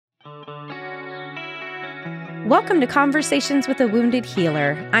Welcome to Conversations with a Wounded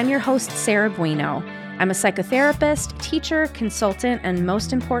Healer. I'm your host, Sarah Bueno. I'm a psychotherapist, teacher, consultant, and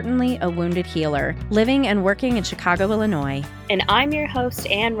most importantly, a wounded healer, living and working in Chicago, Illinois. And I'm your host,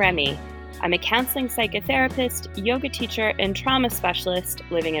 Anne Remy. I'm a counseling psychotherapist, yoga teacher, and trauma specialist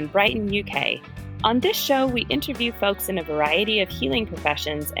living in Brighton, UK. On this show, we interview folks in a variety of healing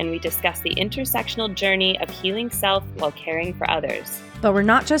professions, and we discuss the intersectional journey of healing self while caring for others. But we're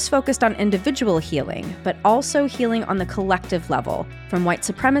not just focused on individual healing, but also healing on the collective level, from white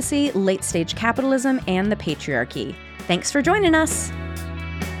supremacy, late-stage capitalism, and the patriarchy. Thanks for joining us.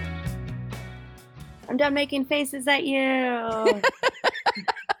 I'm done making faces at you.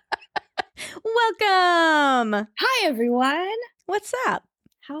 Welcome! Hi, everyone. What's up?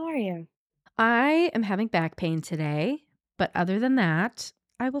 How are you? I am having back pain today, but other than that,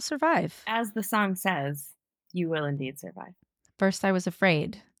 I will survive. As the song says, you will indeed survive. First, I was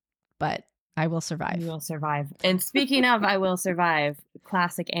afraid, but I will survive. You will survive. And speaking of I will survive,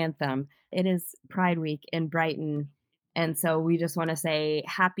 classic anthem. It is Pride Week in Brighton. And so we just want to say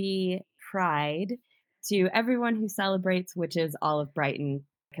happy Pride to everyone who celebrates, which is all of Brighton,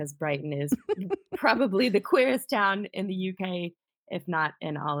 because Brighton is probably the queerest town in the UK, if not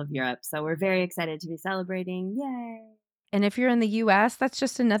in all of Europe. So we're very excited to be celebrating. Yay. And if you're in the US, that's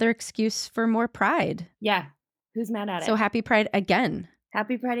just another excuse for more pride. Yeah. Who's mad at it? So happy Pride again.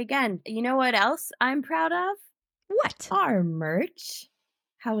 Happy Pride again. You know what else I'm proud of? What? Our merch.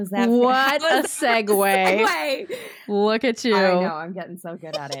 How was that? What a segue. Look at you. I know. I'm getting so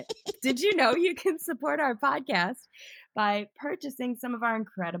good at it. Did you know you can support our podcast by purchasing some of our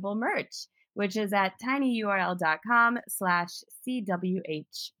incredible merch, which is at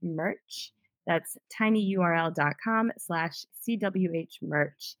tinyurl.com/CWHmerch. That's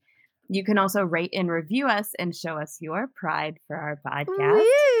tinyurl.com/CWHmerch. You can also rate and review us and show us your pride for our podcast.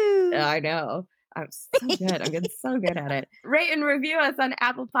 Woo! I know. I'm so good. I'm getting so good at it. Rate and review us on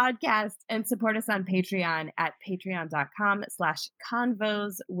Apple Podcasts and support us on Patreon at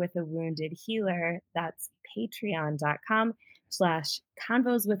patreon.com/convoswithawoundedhealer. That's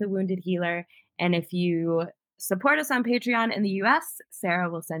patreon.com/convoswithawoundedhealer. And if you support us on Patreon in the US, Sarah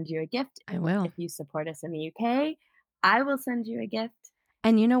will send you a gift. I will. If you support us in the UK, I will send you a gift.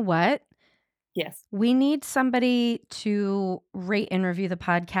 And you know what? Yes. We need somebody to rate and review the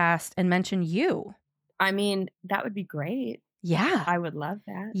podcast and mention you. I mean, that would be great. Yeah. I would love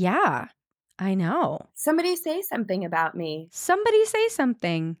that. Yeah, I know. Somebody say something about me. Somebody say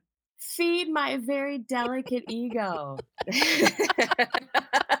something. Feed my very delicate ego.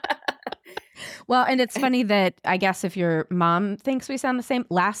 Well, and it's funny that I guess if your mom thinks we sound the same,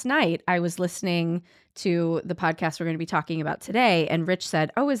 last night I was listening to the podcast we're going to be talking about today, and Rich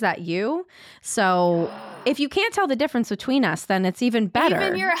said, "Oh, is that you?" So if you can't tell the difference between us, then it's even better.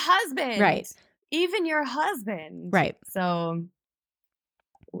 Even your husband. Right. Even your husband. Right. So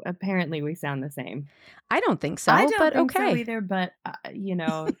apparently we sound the same. I don't think so, I don't but think okay. so either, but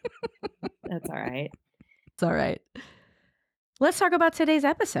that's all right. It's all right. Let's talk about today's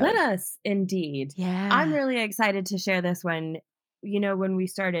episode. Let us, indeed. Yeah. I'm really excited to share this one. You know, when we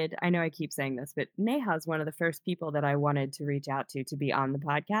started, I know I keep saying this, but Neha is one of the first people that I wanted to reach out to be on the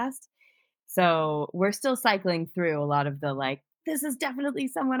podcast. So we're still cycling through a lot of the this is definitely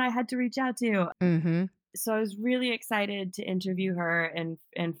someone I had to reach out to. Mm-hmm. So I was really excited to interview her and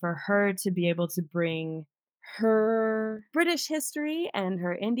for her to be able to bring her British history and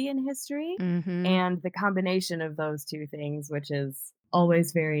her Indian history, Mm-hmm. and the combination of those two things, which is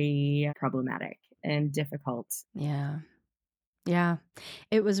always very problematic and difficult. Yeah. Yeah.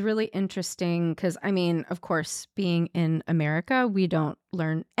 It was really interesting because, I mean, of course, being in America, we don't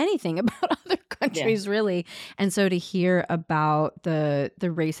learn anything about other countries, really. And so to hear about the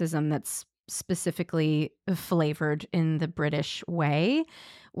racism that's specifically flavored in the British way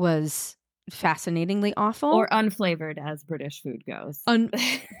was fascinatingly awful. Or unflavored, as British food goes.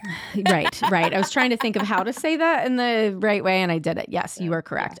 Right. I was trying to think of how to say that in the right way, and I did it. Yes, you are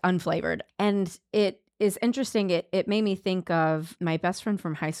correct. Yeah. Unflavored. And it is interesting. It made me think of my best friend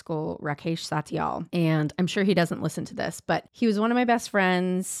from high school, Rakesh Satyal. And I'm sure he doesn't listen to this, but he was one of my best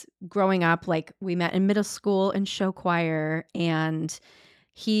friends growing up. Like, we met in middle school in show choir, and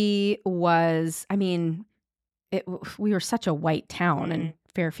he was, we were such a white town in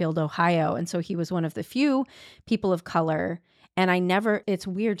Fairfield, Ohio. And so he was one of the few people of color. And it's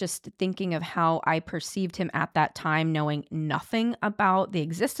weird just thinking of how I perceived him at that time, knowing nothing about the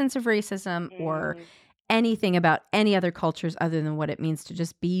existence of racism or anything about any other cultures other than what it means to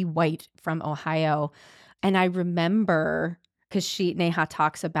just be white from Ohio. And I remember because Neha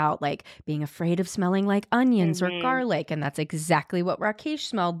talks about like being afraid of smelling like onions or Mhm. garlic. And that's exactly what Rakesh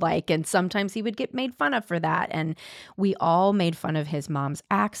smelled like. And sometimes he would get made fun of for that. And we all made fun of his mom's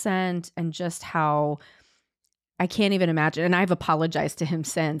accent and just how I can't even imagine. And I've apologized to him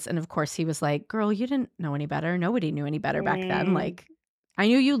since. And of course, he was like, "Girl, you didn't know any better. Nobody knew any better back then. Mm. Like, I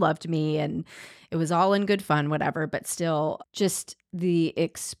knew you loved me and it was all in good fun, whatever." But still, just the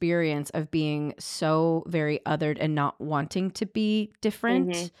experience of being so very othered and not wanting to be different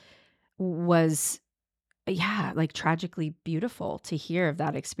Mhm. was, yeah, like tragically beautiful to hear of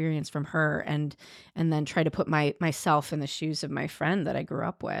that experience from her and then try to put myself in the shoes of my friend that I grew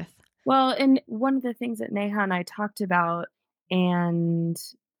up with. Well, and one of the things that Neha and I talked about, and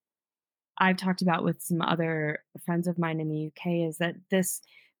I've talked about with some other friends of mine in the UK, is that this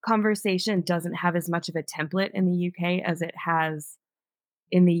conversation doesn't have as much of a template in the UK as it has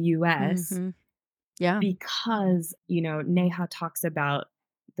in the US, Mhm. Yeah. because, Neha talks about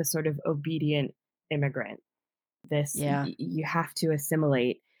the sort of obedient immigrant. This Yeah. you have to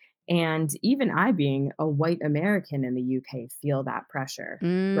assimilate. And even I, being a white American in the UK, feel that pressure,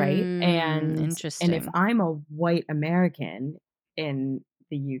 right? And if Interesting. I'm a white American in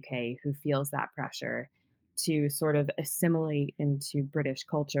the UK who feels that pressure to sort of assimilate into British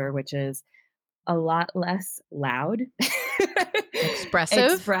culture, which is a lot less loud,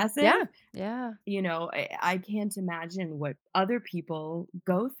 Expressive? expressive, Yeah. Yeah. I can't imagine what other people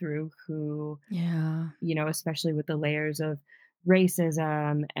go through who, Yeah. especially with the layers of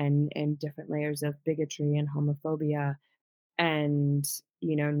racism and different layers of bigotry and homophobia, and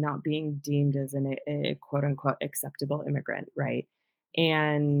not being deemed as a quote unquote acceptable immigrant, right?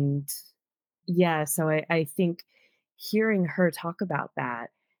 And yeah, so I think hearing her talk about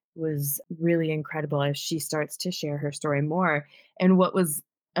that was really incredible as she starts to share her story more. And what was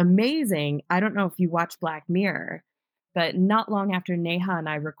amazing, I don't know if you watch Black Mirror, but not long after Neha and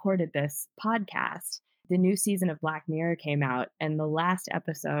I recorded this podcast, the new season of Black Mirror came out, and the last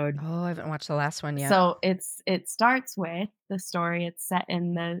episode, Oh, I haven't watched the last one yet. so it starts with the story. It's set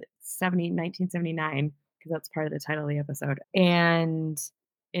in the 1979, because that's part of the title of the episode. And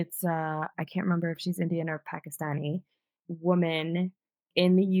it's I can't remember if she's Indian or Pakistani woman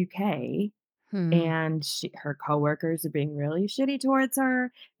in the UK, Hmm. and her coworkers are being really shitty towards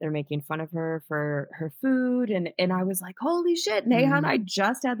her. They're making fun of her for her food, and I was like, "Holy shit, Neha and Mm. I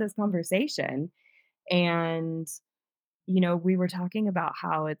just had this conversation." And we were talking about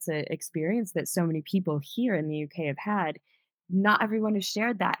how it's an experience that so many people here in the UK have had. Not everyone has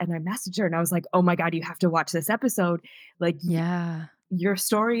shared that. And I messaged her and I was like, oh my God, you have to watch this episode. Like, Yeah. your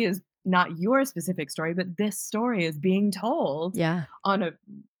story is not your specific story, but this story is being told Yeah. on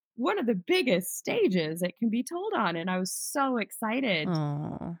one of the biggest stages it can be told on. And I was so excited.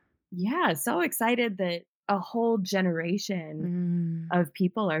 Oh. Yeah, so excited that a whole generation Mm. of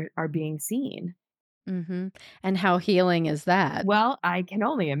people are being seen. Mhm. And how healing is that? Well, I can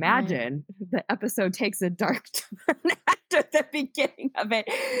only Right. imagine the episode takes a dark turn after the beginning of it.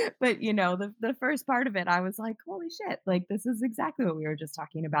 But, the first part of it, I was like, "Holy shit, like, this is exactly what we were just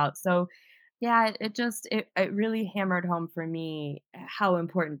talking about." So, yeah, it really hammered home for me how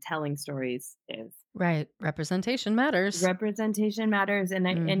important telling stories is. Right. Representation matters. Representation matters,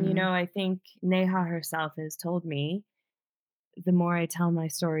 Mhm. I think Neha herself has told me, the more I tell my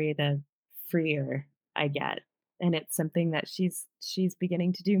story, the freer I get. And it's something that she's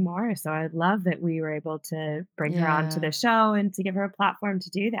beginning to do more. So I love that we were able to bring her onto Yeah. the show and to give her a platform to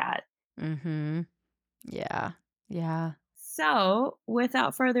do that. Mhm. Yeah. Yeah. So,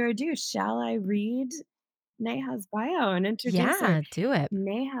 without further ado, shall I read Neha's bio and introduce her? Yeah, do it.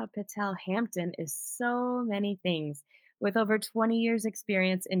 Neha Patel Hampton is so many things. With over 20 years'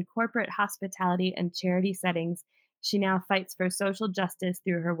 experience in corporate hospitality and charity settings, she now fights for social justice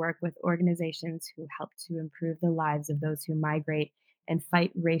through her work with organizations who help to improve the lives of those who migrate and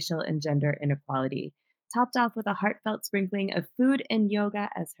fight racial and gender inequality. Topped off with a heartfelt sprinkling of food and yoga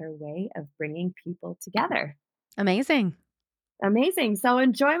as her way of bringing people together. Amazing. Amazing. So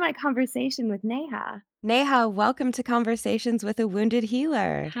enjoy my conversation with Neha. Neha, welcome to Conversations with a Wounded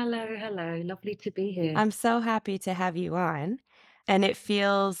Healer. Hello, hello. Lovely to be here. I'm so happy to have you on. And it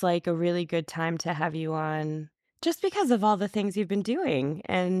feels like a really good time to have you on just because of all the things you've been doing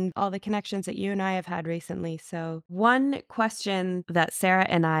and all the connections that you and I have had recently. So, one question that Sarah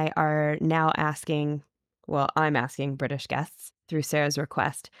and I are now asking, well, I'm asking British guests through Sarah's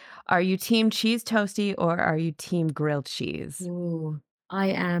request, are you team cheese toasty or are you team grilled cheese? Ooh, I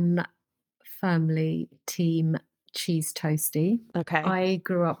am firmly team cheese toasty. Okay. I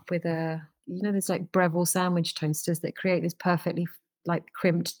grew up with there's like Breville sandwich toasters that create this perfectly like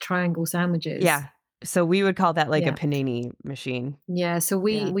crimped triangle sandwiches. Yeah. So we would call that like a Yeah. panini machine. Yeah. So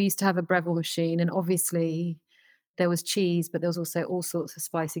Yeah. we used to have a Breville machine, and obviously there was cheese, but there was also all sorts of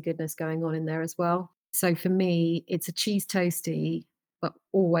spicy goodness going on in there as well. So for me, it's a cheese toasty, but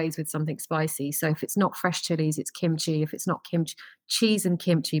always with something spicy. So if it's not fresh chilies, it's kimchi. If it's not kimchi, cheese and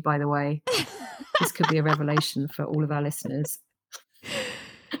kimchi, by the way, this could be a revelation for all of our listeners.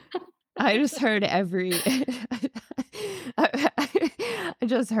 I just heard I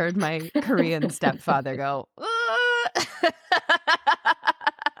just heard my Korean stepfather go,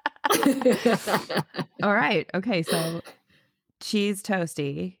 all right. Okay. So cheese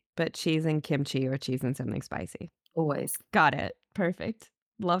toasty, but cheese and kimchi or cheese and something spicy. Always. Got it. Perfect.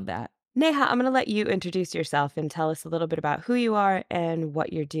 Love that. Neha, I'm going to let you introduce yourself and tell us a little bit about who you are and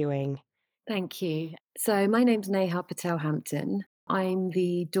what you're doing. Thank you. So my name's Neha Patel Hampton. I'm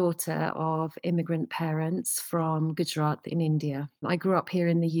the daughter of immigrant parents from Gujarat in India. I grew up here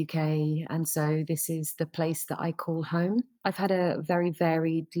in the UK, and so this is the place that I call home. I've had a very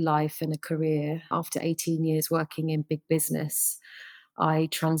varied life and a career. After 18 years working in big business, I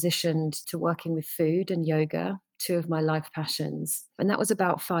transitioned to working with food and yoga, two of my life passions. And that was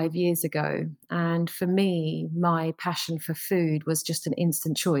about 5 years ago. And for me, my passion for food was just an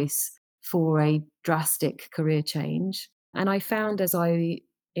instant choice for a drastic career change. And I found as I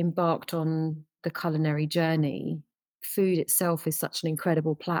embarked on the culinary journey, food itself is such an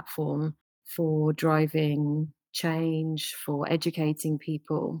incredible platform for driving change, for educating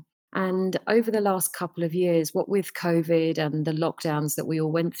people. And over the last couple of years, what with COVID and the lockdowns that we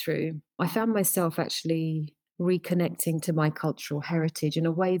all went through, I found myself actually reconnecting to my cultural heritage in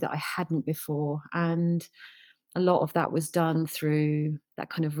a way that I hadn't before. And a lot of that was done through that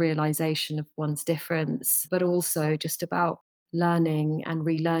kind of realization of one's difference, but also just about learning and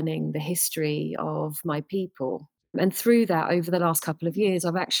relearning the history of my people. And through that, over the last couple of years,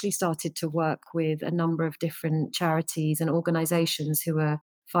 I've actually started to work with a number of different charities and organizations who are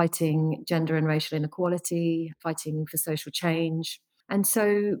fighting gender and racial inequality, fighting for social change. And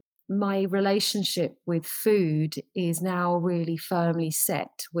so my relationship with food is now really firmly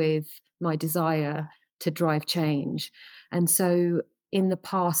set with my desire to drive change. And so in the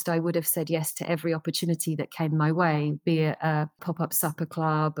past, I would have said yes to every opportunity that came my way, be it a pop up supper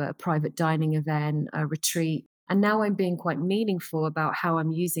club, a private dining event, a retreat. And now I'm being quite meaningful about how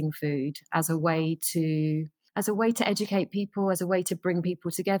I'm using food as a way to educate people, as a way to bring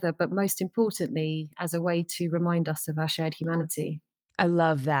people together, but most importantly, as a way to remind us of our shared humanity. I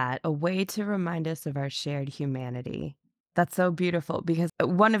love that. A way to remind us of our shared humanity. That's so beautiful because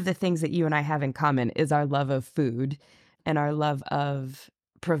one of the things that you and I have in common is our love of food and our love of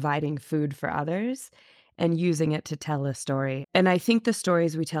providing food for others and using it to tell a story. And I think the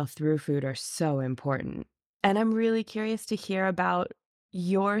stories we tell through food are so important. And I'm really curious to hear about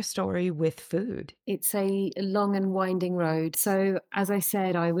your story with food. It's a long and winding road. So, as I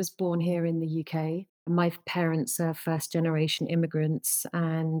said, I was born here in the UK. My parents are first generation immigrants,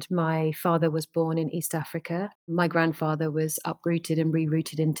 and my father was born in East Africa. My grandfather was uprooted and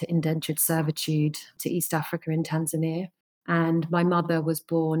rerouted into indentured servitude to East Africa in Tanzania. And my mother was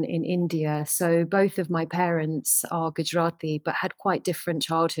born in India. So both of my parents are Gujarati, but had quite different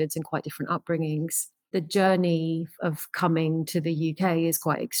childhoods and quite different upbringings. The journey of coming to the UK is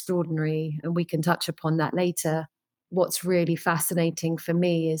quite extraordinary, and we can touch upon that later. What's really fascinating for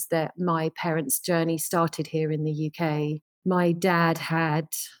me is that my parents' journey started here in the UK. My dad had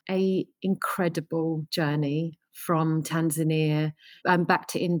a incredible journey from Tanzania back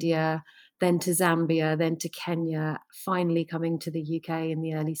to India, then to Zambia, then to Kenya, finally coming to the UK in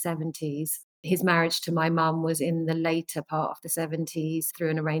the early 70s. His marriage to my mum was in the later part of the 70s through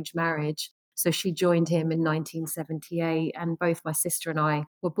an arranged marriage. So she joined him in 1978, and both my sister and I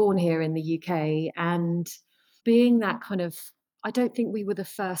were born here in the UK. And being that kind of, I don't think we were the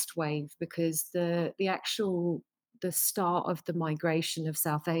first wave, because the start of the migration of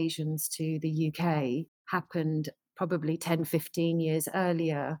South Asians to the UK happened probably 10, 15 years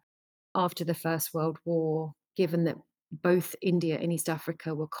earlier, after the First World War. Given that both India and East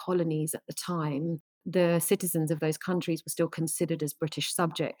Africa were colonies at the time, the citizens of those countries were still considered as British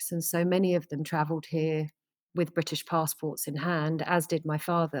subjects. And so many of them travelled here with British passports in hand, as did my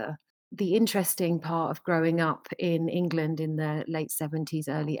father. The interesting part of growing up in England in the late 70s,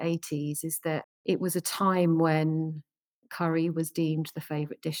 early 80s is that it was a time when curry was deemed the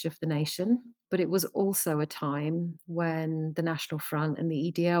favourite dish of the nation. But it was also a time when the National Front and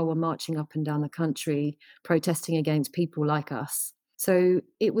the EDL were marching up and down the country protesting against people like us. So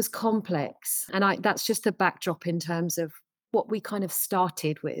it was complex. And that's just a backdrop in terms of what we kind of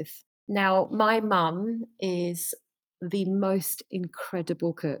started with. Now, my mum is the most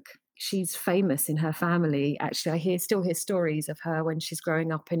incredible cook. she's famous in her family. Actually, still hear stories of her when she's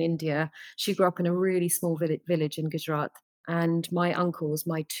growing up in India. She grew up in a really small village in Gujarat, and my uncles,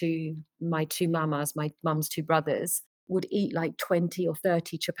 my two mamas, my mum's two brothers, would eat like 20 or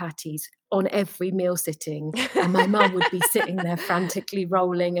 30 chapatis on every meal sitting. And my mum would be sitting there frantically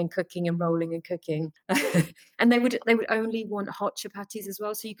rolling and cooking and rolling and cooking. And they would only want hot chapatis as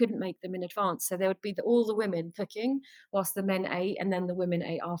well, so you couldn't make them in advance. So there would be all the women cooking whilst the men ate, and then the women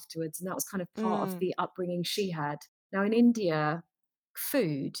ate afterwards. And that was kind of part of Mm. the upbringing she had. Now in India,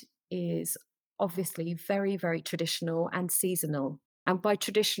 food is obviously very, very traditional and seasonal. And by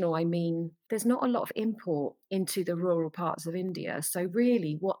traditional, I mean there's not a lot of import into the rural parts of India. So,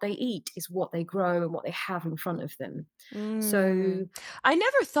 really, what they eat is what they grow and what they have in front of them. So, I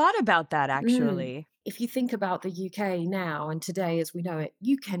never thought about that, mm, actually. if you think about the UK now and today as we know it,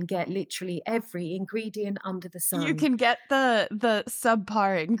 you can get literally every ingredient under the You sun. can get the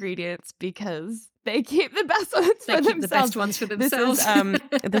subpar ingredients because they keep the best ones They for keep the best themselves. ones for This themselves.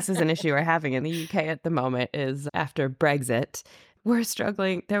 is this is an issue we're having in the UK at the moment, is after Brexit. We're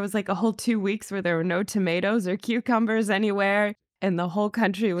struggling. There was like a whole 2 weeks where there were no tomatoes or cucumbers anywhere, and the whole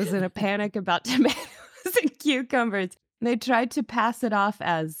country was in a panic about tomatoes and cucumbers. And they tried to pass it off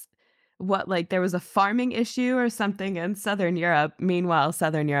as what, like there was a farming issue or something in Southern Europe. Meanwhile,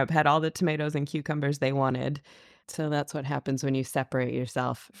 Southern Europe had all the tomatoes and cucumbers they wanted. So that's what happens when you separate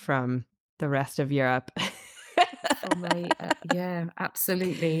yourself from the rest of Europe. Yeah,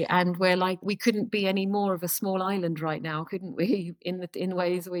 absolutely. And we're like, we couldn't be any more of a small island right now, couldn't we? In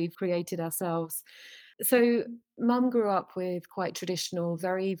ways we've created ourselves. So mum grew up with quite traditional,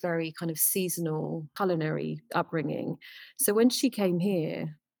 very, very kind of seasonal culinary upbringing. So when she came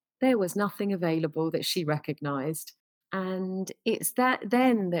here, there was nothing available that she recognized. And it's that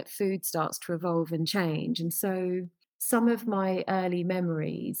then that food starts to evolve and change. And so some of my early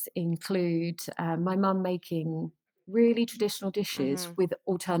memories include my mum making really traditional dishes Hmm. with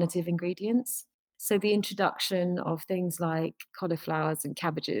alternative ingredients. So the introduction of things like cauliflowers and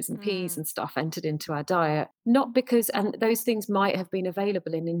cabbages and peas Mm. and stuff entered into our diet, not because, and those things might have been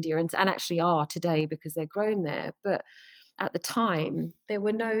available in India and actually are today because they're grown there, but at the time, there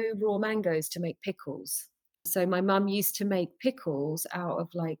were no raw mangoes to make pickles. So my mum used to make pickles out of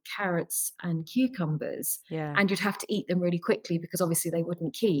like carrots and cucumbers, Yeah. and you'd have to eat them really quickly because obviously they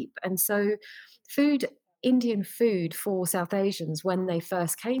wouldn't keep. And so food Indian food for South Asians when they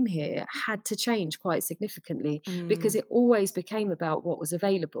first came here had to change quite significantly because Mm. it always became about what was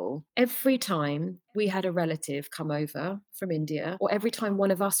available. Every time we had a relative come over from India, or every time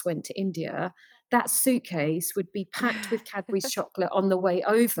one of us went to India, that suitcase would be packed with Cadbury's chocolate on the way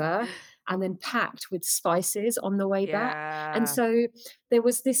over and then packed with spices on the way back. And Yeah. so there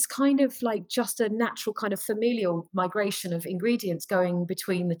was this kind of like just a natural kind of familial migration of ingredients going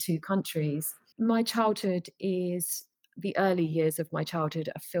between the two countries. My childhood is the early years of my childhood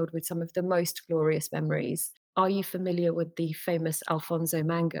are filled with some of the most glorious memories. Are you familiar with the famous Alfonso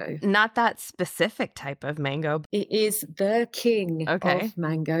mango? Not that specific type of mango. It is the king Okay. of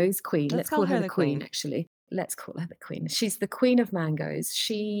mangoes, queen. Let's Let's call call her her the the queen, queen. actually. Let's call her the queen. She's the queen of mangoes.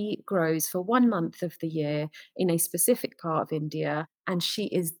 She grows for 1 month of the year in a specific part of India, and she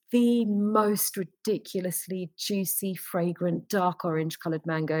is the most ridiculously juicy, fragrant, dark orange colored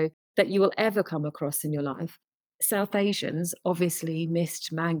mango that you will ever come across in your life. South Asians obviously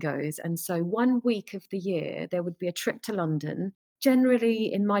missed mangoes, and so 1 week of the year there would be a trip to London.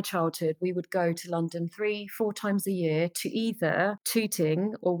 Generally, in my childhood, we would go to London 3, 4 times a year to either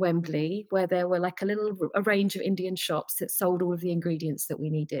Tooting or Wembley, where there were like a range of Indian shops that sold all of the ingredients that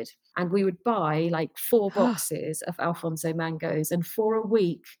we needed. And we would buy like 4 boxes of Alfonso mangoes. And for a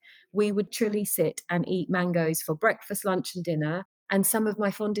week, we would truly sit and eat mangoes for breakfast, lunch, and dinner. And some of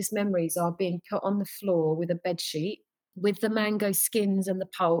my fondest memories are being put on the floor with a bed sheet with the mango skins and the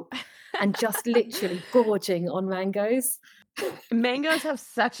pulp and just literally gorging on mangoes. Mangoes have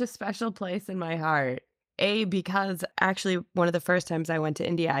such a special place in my heart. Because actually, one of the first times I went to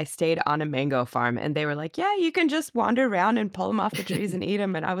India, I stayed on a mango farm and they were like, yeah, you can just wander around and pull them off the trees and eat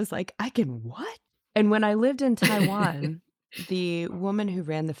them. And I was like, I can what? And when I lived in Taiwan, the woman who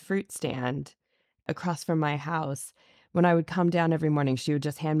ran the fruit stand across from my house, when I would come down every morning, she would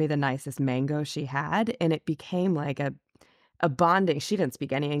just hand me the nicest mango she had. And it became like a bonding. She didn't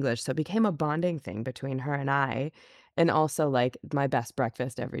speak any English, so it became a bonding thing between her and I. And also, like, my best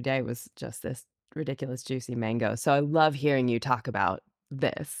breakfast every day was just this ridiculous juicy mango. So I love hearing you talk about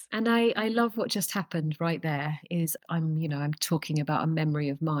this. And I love what just happened right there is I'm talking about a memory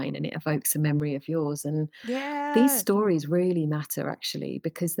of mine and it evokes a memory of yours. And these Yeah. stories really matter actually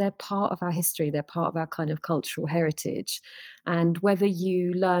because they're part of our history, they're part of our kind of cultural heritage. And whether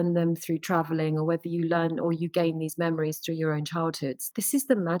you learn them through traveling or whether you learn or you gain these memories through your own childhoods, this is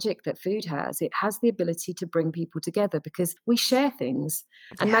the magic that food has. It has the ability to bring people together because we share things.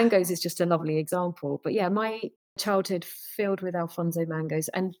 And Yeah. mangoes is just a lovely example. But yeah, my childhood filled with Alfonso mangoes.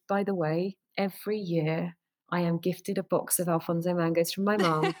 And by the way, every year I am gifted a box of Alfonso mangoes from my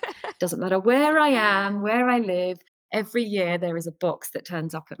mum. Doesn't matter where I am, where I live. Every year there is a box that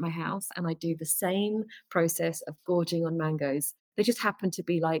turns up at my house, and I do the same process of gorging on mangoes. They just happen to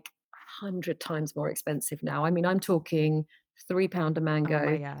be like 100 times more expensive now. I mean, I'm talking £3 a Oh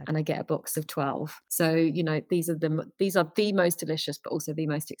my mango, God. and I get a box of 12. So, these are the most delicious, but also the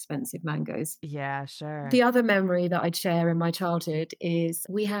most expensive mangoes. Yeah, sure. The other memory that I'd share in my childhood is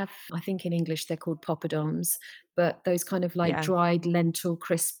we have, I think in English they're called poppadoms, but those kind of like Yeah. dried lentil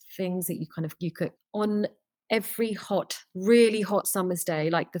crisp things that you cook on every hot, really hot summer's day,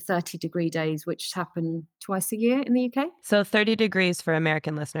 like the 30-degree days, which happen twice a year in the UK. So 30 degrees for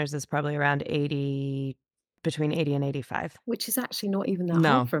American listeners is probably around 80, between 80 and 85. Which is actually not even that hot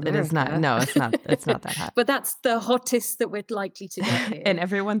No, for it is not. America. No, it's not. It's not that hot. But that's the hottest that we're likely to get And here.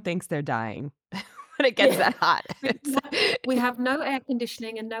 everyone thinks they're dying when it gets Yeah. that hot. We we have no air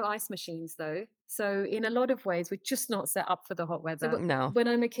conditioning and no ice machines, though. So, in a lot of ways, we're just not set up for the hot weather. No. When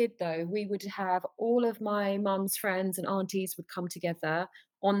I'm a kid, though, we would have all of my mum's friends and aunties would come together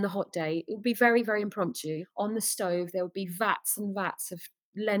on the hot day. It would be very, very impromptu. On the stove, there would be vats and vats of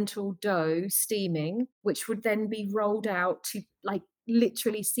lentil dough steaming, which would then be rolled out to like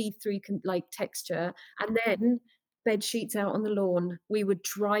literally see through like texture. And then bed sheets out on the lawn. We would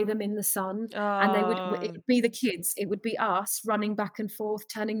dry them in the sun and it Oh, would be the kids, it would be us running back and forth,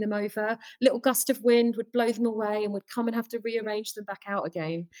 turning them over. Little gust of wind would blow them away and would come and have to rearrange them back out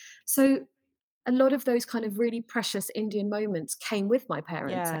again. So a lot of those kind of really precious Indian moments came with my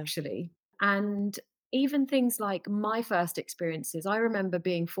parents, yeah. actually. And even things like my first experiences, I remember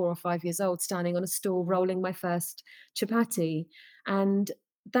being 4 or 5 years old, standing on a stool, rolling my first chapati. And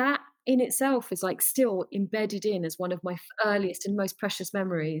that in itself is like still embedded in as one of my earliest and most precious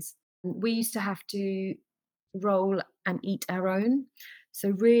memories. We used to have to roll and eat our own. So,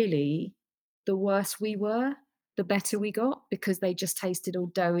 really, the worse we were, the better we got because they just tasted all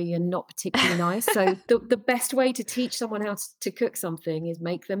doughy and not particularly nice. So the best way to teach someone how to cook something is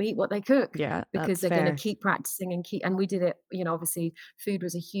make them eat what they cook Yeah, because that's they're going to fair. keep practicing and we did it, obviously food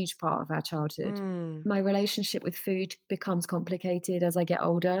was a huge part of our childhood. Mm, My relationship with food becomes complicated as I get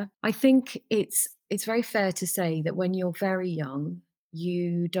older. I think it's very fair to say that when you're very young,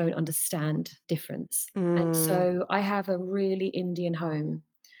 you don't understand difference. And mm, so I have a really Indian home.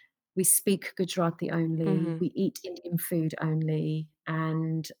 We speak Gujarati only. mhm. We eat Indian food only.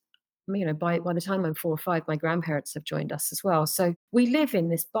 And by the time I'm 4 or 5, my grandparents have joined us as well. So we live in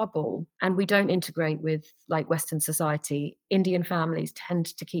this bubble and we don't integrate with like Western society. Indian families tend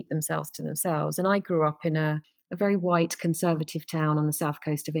to keep themselves to themselves. And I grew up in a very white conservative town on the south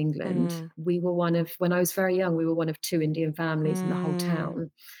coast of England. Mm, When I was very young, we were one of 2 Indian families in the whole mm,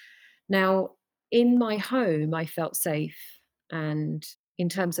 town. Now, in my home, I felt safe. And in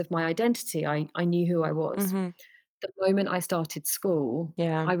terms of my identity, I knew who I was. mhm. The moment I started school,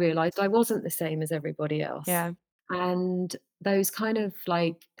 Yeah, I realized I wasn't the same as everybody else. yeah. And those kind of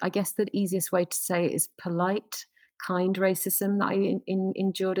like, I guess the easiest way to say it is polite, kind racism that I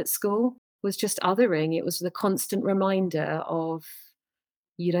endured at school was just othering. It was the constant reminder of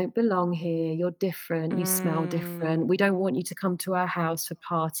you don't belong here, you're different, you smell Mm, different, we don't want you to come to our house for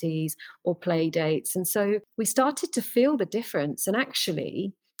parties or play dates. And so we started to feel the difference. And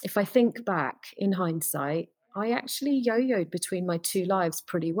actually, if I think back in hindsight, I actually yo-yoed between my 2 lives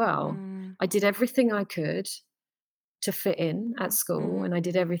pretty well. mm, I did everything I could to fit in at school, mhm. and I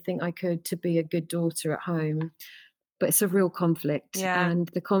did everything I could to be a good daughter at home. But it's a real conflict, Yeah, and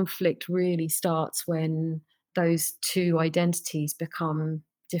the conflict really starts when those two identities become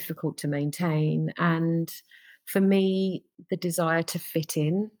difficult to maintain. And for me, the desire to fit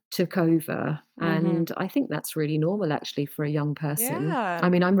in took over. mhm. And I think that's really normal actually for a young person. Yeah. I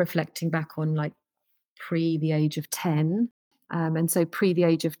mean, I'm reflecting back on like pre the age of 10. And so, pre the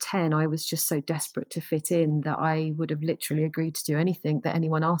age of 10, I was just so desperate to fit in that I would have literally agreed to do anything that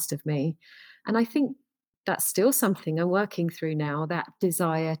anyone asked of me. And I think that's still something I'm working through now, that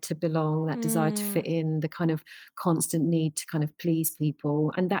desire to belong, that desire to Mm, fit in, the kind of constant need to kind of please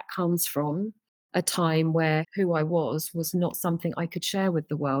people. And that comes from a time where who I was not something I could share with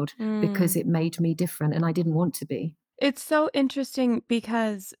the world because mm. it made me different and I didn't want to be. It's so interesting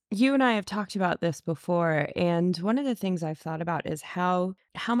because you and I have talked about this before, and one of the things I've thought about is how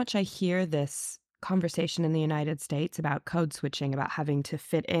much I hear this conversation in the United States about code switching, about having to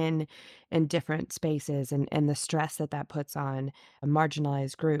fit in different spaces and the stress that that puts on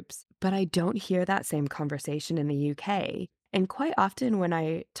marginalized groups. But I don't hear that same conversation in the UK. And quite often when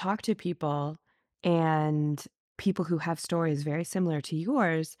I talk to people and people who have stories very similar to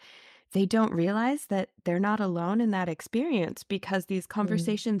yours, they don't realize that they're not alone in that experience because these Mm.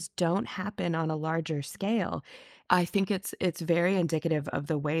 conversations don't happen on a larger scale. I think it's very indicative of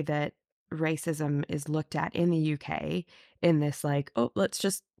the way that racism is looked at in the UK in this like, oh, let's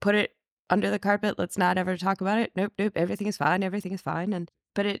just put it under the carpet. Let's not ever talk about it. Nope, nope, everything is fine, everything is fine. And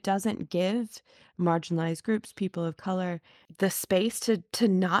but it doesn't give marginalized groups, people of color, the space to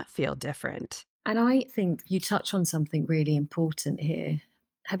not feel different. And I think you touch on something really important here.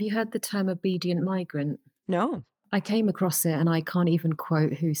 Have you heard the term obedient migrant? No. I came across it and I can't even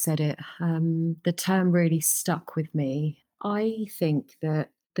quote who said it. The term really stuck with me. I think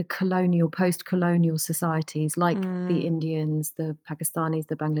that the colonial, post colonial societies like the Mm, Indians, the Pakistanis,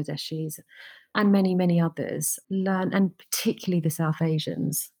 the Bangladeshis, and many, many others learn, and particularly the South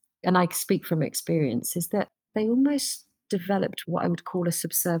Asians, and I speak from experience, is that they almost developed what I would call a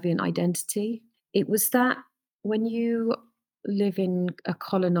subservient identity. It was that when you live in a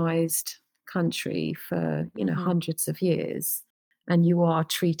colonized country for, mhm, hundreds of years, and you are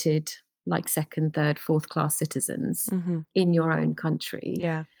treated like second, third, fourth class citizens mhm. in your own country,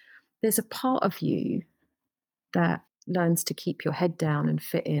 Yeah. there's a part of you that learns to keep your head down and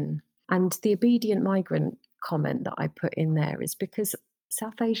fit in. And the obedient migrant comment that I put in there is because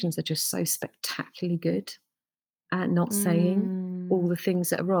South Asians are just so spectacularly good at not saying all Mm. the things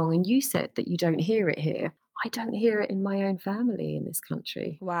that are wrong. And you said that you don't hear it here. I don't hear it in my own family in this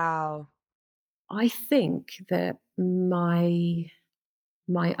country. Wow. I think that my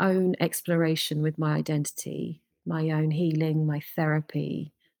own exploration with my identity, my own healing, my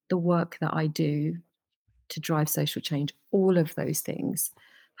therapy, the work that I do to drive social change, all of those things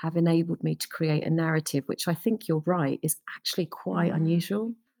have enabled me to create a narrative, which I think you're right, is actually quite Mm.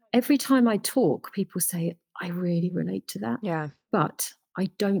 unusual. Every time I talk, people say, I really relate to that. Yeah. But I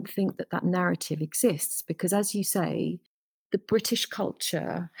don't think that that narrative exists because, as you say, the British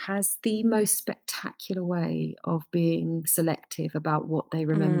culture has the most spectacular way of being selective about what they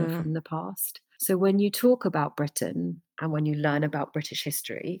remember Mm. from the past. So when you talk about Britain and when you learn about British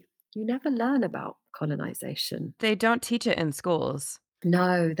history, you never learn about colonization. They don't teach it in schools.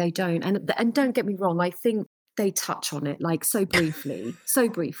 No, they don't. And don't get me wrong, I think they touch on it like so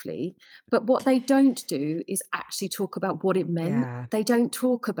briefly. But what they don't do is actually talk about what it meant. Yeah. They don't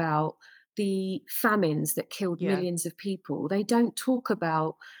talk about the famines that killed Yeah. millions of people. They don't talk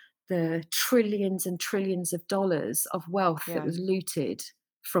about the trillions and trillions of dollars of wealth that Yeah. was looted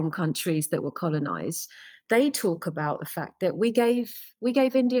from countries that were colonized. They talk about the fact that we gave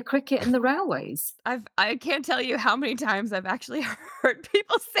India cricket and the railways. I can't tell you how many times I've actually heard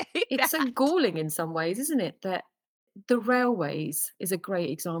people say It's so that. galling in some ways, isn't it? That the railways is a great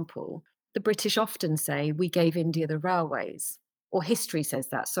example. The British often say, we gave India the railways, or history says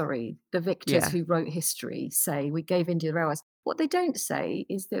that, sorry. The victors Yeah. who wrote history say, we gave India the railways. What they don't say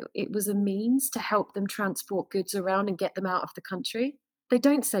is that it was a means to help them transport goods around and get them out of the country. They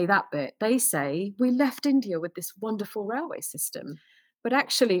don't say that bit. They say, we left India with this wonderful railway system. But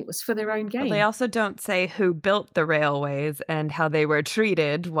actually, it was for their own Well, they gain. also don't say who built the railways and how they were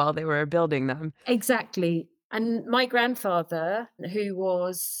treated while they were building them. Exactly. And my grandfather, who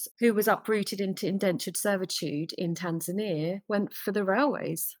was uprooted into indentured servitude in Tanzania, went for the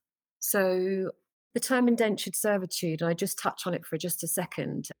railways. So the term indentured servitude, and I just touch on it for just a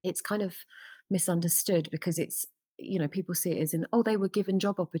second, it's kind of misunderstood because people see it as in, oh, they were given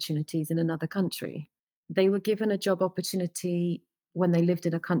job opportunities in another country. They were given a job opportunity when they lived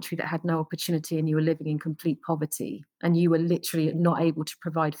in a country that had no opportunity and you were living in complete poverty and you were literally not able to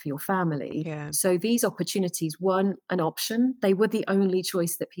provide for your family. Yeah. So these opportunities weren't an option. They were the only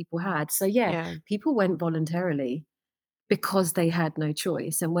choice that people had. So yeah, Yeah. people went voluntarily because they had no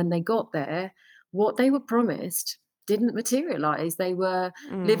choice. And when they got there, what they were promised didn't materialize. They were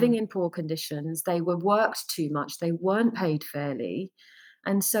living Mm. in poor conditions. They were worked too much. They weren't paid fairly.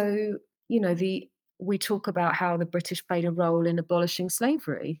 And so, we talk about how the British played a role in abolishing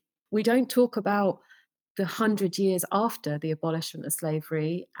slavery. We don't talk about the 100 years after the abolishment of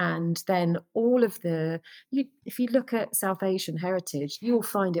slavery, and then all of if you look at South Asian heritage, you'll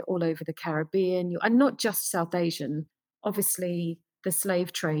find it all over the Caribbean, and not just South Asian. Obviously, the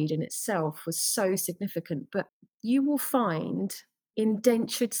slave trade in itself was so significant, but you will find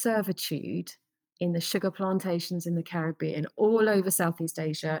indentured servitude in the sugar plantations in the Caribbean, all over Southeast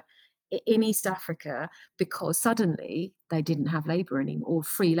Asia, in East Africa, because suddenly they didn't have labor anymore or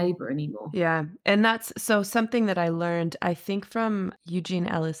free labor anymore. Yeah. And that's so something that I learned, I think, from Eugene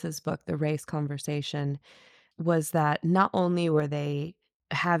Ellis's book, The Race Conversation, was that not only were they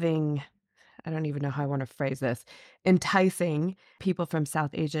having, I don't even know how I want to phrase this, enticing people from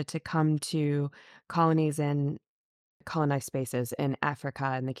South Asia to come to colonies and colonized spaces in Africa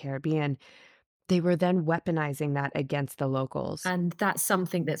and the Caribbean, they were then weaponizing that against the locals. And that's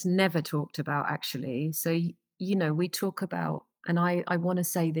something that's never talked about, actually. So, you know, we talk about, and I want to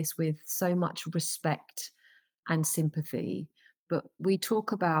say this with so much respect and sympathy, but we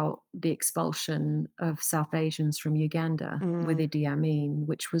talk about the expulsion of South Asians from Uganda with Mm, Idi Amin,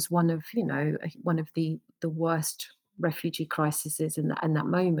 which was one of, you know, one of the worst refugee crises in that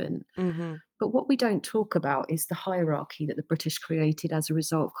moment. mhm. But what we don't talk about is the hierarchy that the British created as a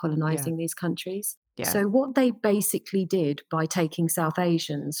result of Yeah. colonizing these countries. Yeah. So, what they basically did by taking South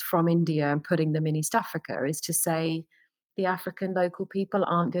Asians from India and putting them in East Africa is to say the African local people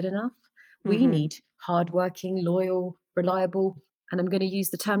aren't good enough. We Mhm. need hardworking, loyal, reliable, and I'm going to use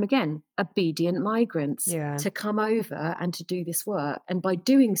the term again, obedient migrants Yeah. to come over and to do this work. And by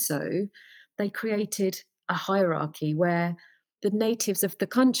doing so, they created a hierarchy where the natives of the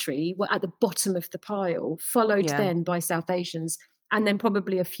country were at the bottom of the pile, followed Yeah. then by South Asians, and then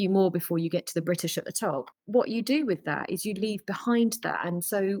probably a few more before you get to the British at the top. What you do with that is you leave behind that. And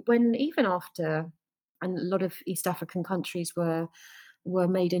so when even after, and a lot of East African countries were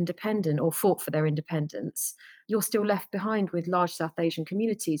made independent or fought for their independence, you're still left behind with large South Asian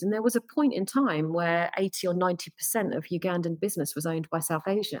communities. And there was a point in time where 80 or 90% of Ugandan business was owned by South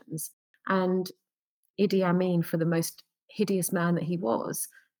Asians. And Idi Amin, for the most hideous man that he was,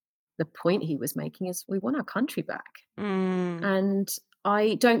 the point he was making is we want our country back. Mm. And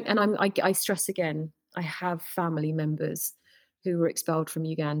I don't, and I stress again, I have family members who were expelled from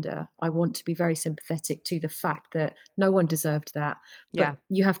Uganda. I want to be very sympathetic to the fact that no one deserved that. Yeah. But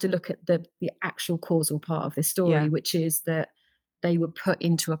you have to look at the actual causal part of this story, Yeah. which is that they were put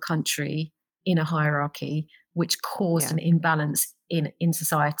into a country in a hierarchy, which caused Yeah. an imbalance in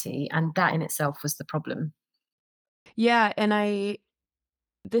society. And that in itself was the problem. Yeah, and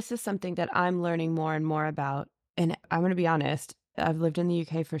this is something that I'm learning more and more about, and I'm gonna be honest, I've lived in the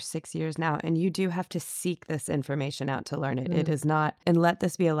UK for 6 years now, and you do have to seek this information out to learn it. It Mm. is not, and let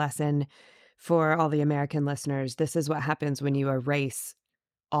this be a lesson for all the American listeners. This is what happens when you erase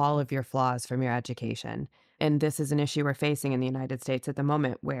all of your flaws from your education. And this is an issue we're facing in the United States at the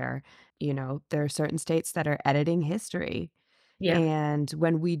moment where, there are certain states that are editing history. Yeah. And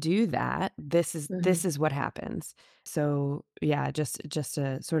when we do that, this is Mhm. this is what happens. So, yeah, just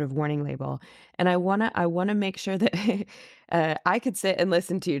a sort of warning label. And I wanna make sure that I could sit and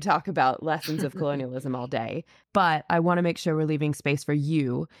listen to you talk about lessons of colonialism all day, but I wanna make sure we're leaving space for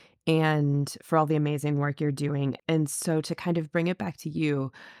you and for all the amazing work you're doing. And so to kind of bring it back to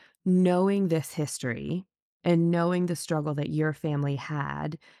you, knowing this history and knowing the struggle that your family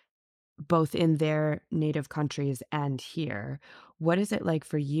had both in their native countries and here. What is it like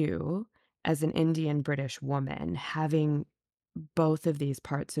for you as an Indian British woman having both of these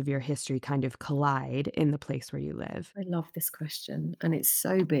parts of your history kind of collide in the place where you live? I love this question, and it's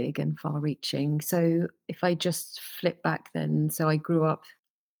so big and far reaching. So, if I just flip back then, so I grew up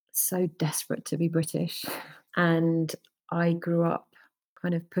so desperate to be British, and I grew up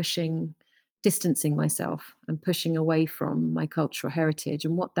kind of distancing myself and pushing away from my cultural heritage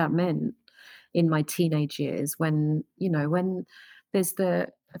and what that meant in my teenage years when, when there's the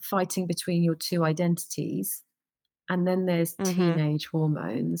fighting between your two identities and then there's Mhm. teenage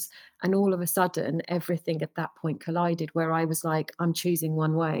hormones. And all of a sudden, everything at that point collided where I was like, I'm choosing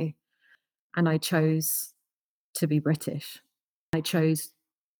one way. And I chose to be British. I chose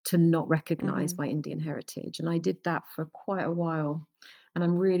to not recognize Mhm. my Indian heritage. And I did that for quite a while. And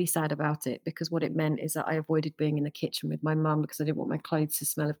I'm really sad about it because what it meant is that I avoided being in the kitchen with my mum because I didn't want my clothes to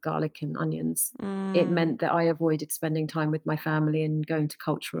smell of garlic and onions. It Mm. meant that I avoided spending time with my family and going to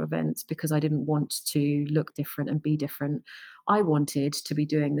cultural events because I didn't want to look different and be different. I wanted to be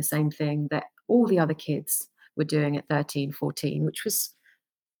doing the same thing that all the other kids were doing at 13, 14, which was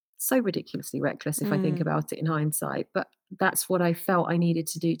so ridiculously reckless if I think Mm. about it in hindsight. But that's what I felt I needed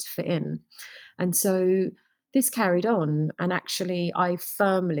to do to fit in. And so this carried on. And actually, I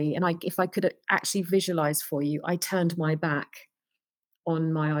firmly, and if I could actually visualize for you, I turned my back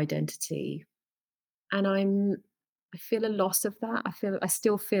on my identity. And I feel a loss of that. I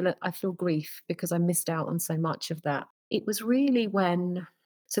still feel it. I feel grief because I missed out on so much of that. It was really when,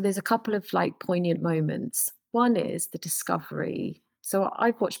 so there's a couple of like poignant moments. One is the discovery So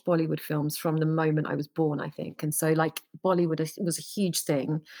I've watched Bollywood films from the moment I was born, I think. And so, like, Bollywood was a huge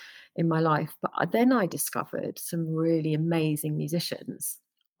thing in my life. But then I discovered some really amazing musicians.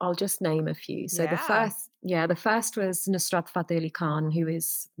 I'll just name a few. So Yeah. the first was Nusrat Fateh Ali Khan, who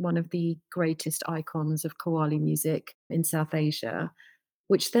is one of the greatest icons of Qawwali music in South Asia,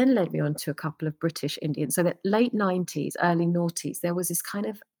 which then led me on to a couple of British Indians. So that late 90s, early noughties, there was this kind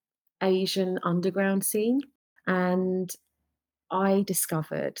of Asian underground scene. And I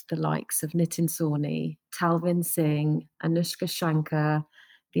discovered the likes of Nitin Sawhney, Talvin Singh, Anushka Shankar,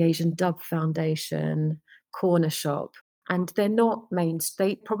 the Asian Dub Foundation, Corner Shop, and they're not main.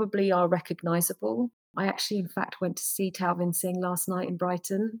 They probably are recognizable. I actually, in fact, went to see Talvin Singh last night in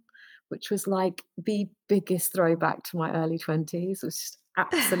Brighton, which was like the biggest throwback to my early 20s. It was just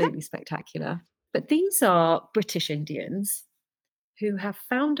absolutely spectacular. But these are British Indians who have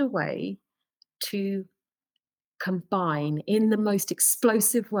found a way to combine in the most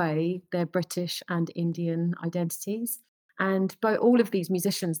explosive way their British and Indian identities. And by all of these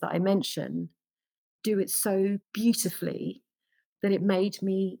musicians that I mention do it so beautifully that it made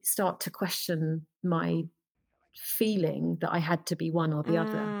me start to question my feeling that I had to be one or the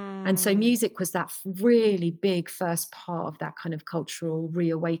other. And so Mm. music was that really big first part of that kind of cultural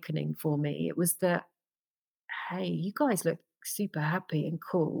reawakening for me. It was that, hey, you guys look super happy and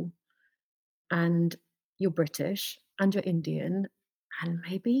cool, and you're British and you're Indian, and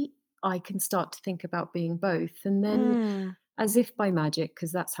maybe I can start to think about being both. And then, Mm. as if by magic,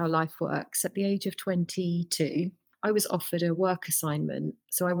 because that's how life works, at the age of 22, I was offered a work assignment.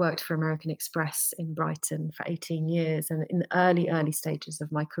 So I worked for American Express in Brighton for 18 years. And in the early stages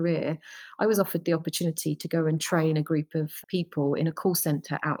of my career, I was offered the opportunity to go and train a group of people in a call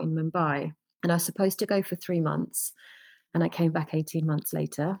center out in Mumbai. And I was supposed to go for 3 months. And I came back 18 months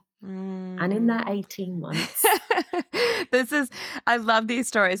later. And in Mm. that 18 months, This is I love these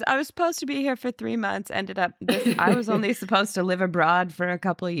stories. I was supposed to be here for 3 months, ended up this I was only supposed to live abroad for a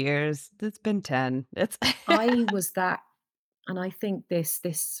couple of years. It's been 10. It's I was that, and I think this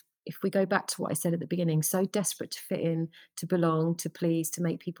if we go back to what I said at the beginning, so desperate to fit in, to belong, to please, to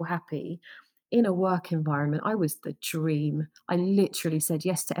make people happy. In a work environment, I was the dream. I literally said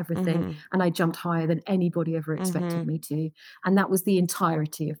yes to everything, Mhm. and I jumped higher than anybody ever expected Mhm. me to. And that was the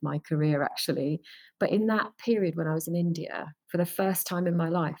entirety of my career, actually. But in that period when I was in India, for the first time in my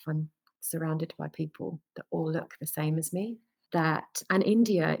life, I'm surrounded by people that all look the same as me. And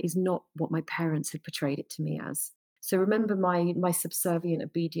India is not what my parents had portrayed it to me as. So remember my subservient,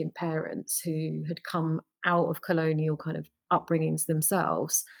 obedient parents who had come out of colonial kind of upbringings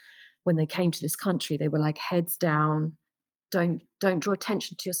themselves. When they came to this country, they were like heads down, don't draw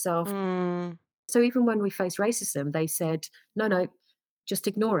attention to yourself. Mm. So even when we faced racism, they said, no, just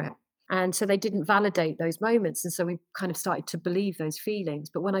ignore it. And so they didn't validate those moments. And so we kind of started to believe those feelings.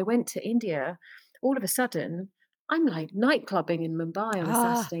 But when I went to India, all of a sudden, I'm like night clubbing in Mumbai on a Ah.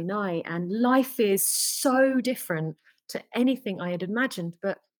 Saturday night, and life is so different to anything I had imagined.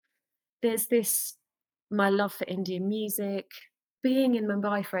 But there's this my love for Indian music, being in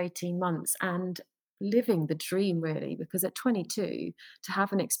Mumbai for 18 months and living the dream really, because at 22 to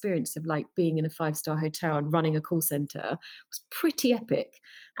have an experience of like being in a five-star hotel and running a call center was pretty epic.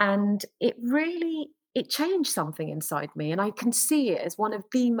 And it changed something inside me, and I can see it as one of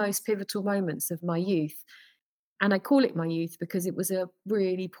the most pivotal moments of my youth. And I call it my youth because it was a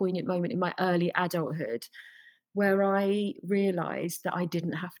really poignant moment in my early adulthood where I realized that I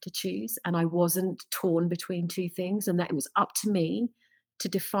didn't have to choose and I wasn't torn between two things, and that it was up to me to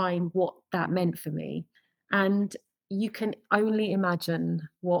define what that meant for me. And you can only imagine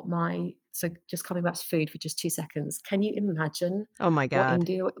what so just coming back to food for just 2 seconds, can you imagine Oh my what god.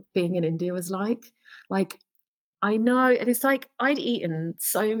 being in India was like? Like, I know, and it's like I'd eaten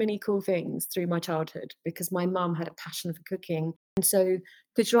so many cool things through my childhood because my mum had a passion for cooking. And so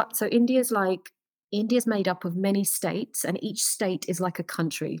Gujarat, so India's made up of many states, and each state is like a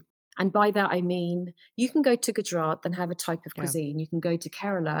country. And by that I mean you can go to Gujarat and have a type of Yeah. cuisine. You can go to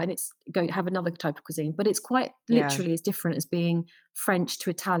Kerala and it's go have another type of cuisine, but it's quite Yeah. literally as different as being French to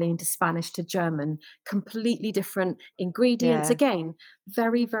Italian to Spanish to German. Completely different ingredients. Yeah. Again,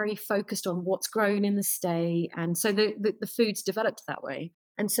 very, very focused on what's grown in the state. And so the food's developed that way.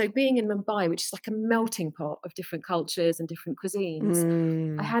 And so being in Mumbai, which is like a melting pot of different cultures and different cuisines,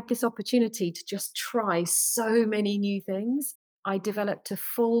 I Mm. had this opportunity to just try so many new things. I developed a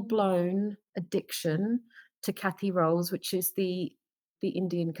full-blown addiction to kathi rolls, which is the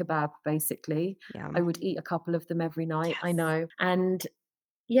Indian kebab, basically. I Yum. would eat a couple of them every night, I Yes. know. And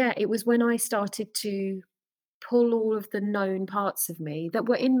yeah, it was when I started to pull all of the known parts of me that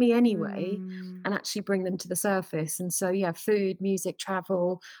were in me anyway Mm. and actually bring them to the surface. And so, yeah, food, music,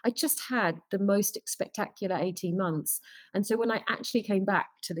 travel. I just had the most spectacular 18 months. And so when I actually came back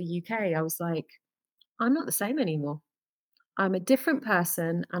to the UK, I was like, I'm not the same anymore. I'm a different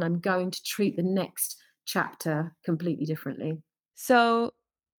person and I'm going to treat the next chapter completely differently. So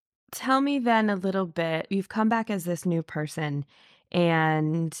tell me then a little bit. You've come back as this new person,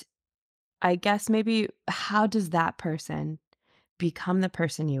 and I guess maybe how does that person become the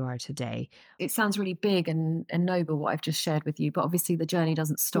person you are today? It sounds really big and noble what I've just shared with you, but obviously the journey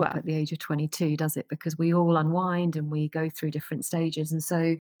doesn't stop Well, at the age of 22, does it? Because we all unwind and we go through different stages. And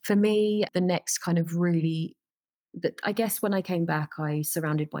so for me, the next kind of really that I guess when I came back, I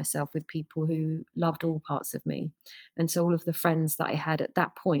surrounded myself with people who loved all parts of me. And so all of the friends that I had at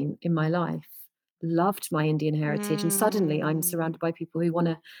that point in my life loved my Indian heritage. And suddenly I'm mm, surrounded by people who want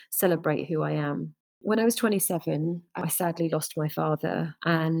to celebrate who I am. When I was 27, I sadly lost my father.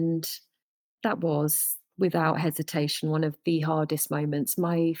 And that was, without hesitation, one of the hardest moments.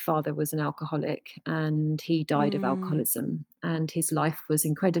 My father was an alcoholic and he died of mm, alcoholism, and his life was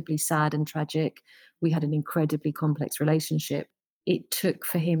incredibly sad and tragic. We had an incredibly complex relationship. It took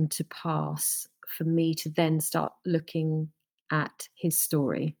for him to pass for me to then start looking at his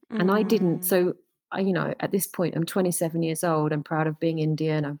story. And I didn't. mm. So, at this point, I'm 27 years old. I'm proud of being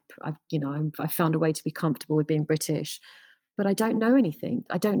Indian. I found a way to be comfortable with being British, but I don't know anything.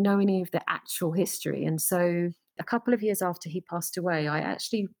 I don't know any of the actual history. And so a couple of years after he passed away, I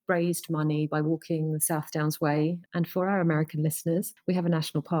actually raised money by walking the South Downs Way. And for our American listeners, we have a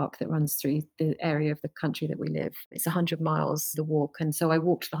national park that runs through the area of the country that we live. It's 100 miles, the walk. And so I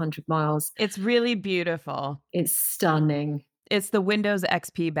walked the 100 miles. It's really beautiful. It's stunning. It's the Windows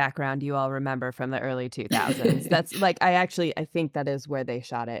XP background you all remember from the early 2000s. That's like I think that is where they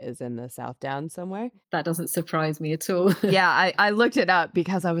shot it, is in the South Downs somewhere. That doesn't surprise me at all. Yeah, I looked it up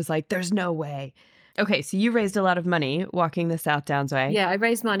because I was like, "There's no way." Okay, so you raised a lot of money walking the South Downs Way. Yeah, I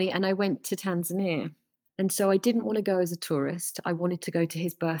raised money and I went to Tanzania. And so I didn't want to go as a tourist. I wanted to go to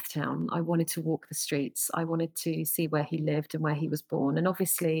his birth town. I wanted to walk the streets. I wanted to see where he lived and where he was born. And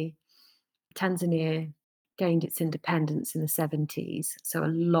obviously, Tanzania gained its independence in the 70s. So a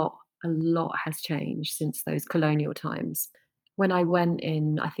lot has changed since those colonial times. When I went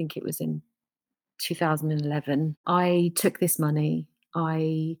in, I think it was in 2011, I took this money.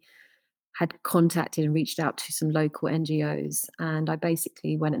 I had contacted and reached out to some local NGOs. And I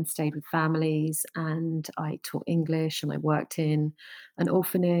basically went and stayed with families and I taught English and I worked in an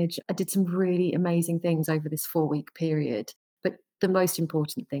orphanage. I did some really amazing things over this 4-week period. But the most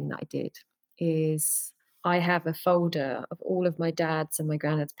important thing that I did is I have a folder of all of my dad's and my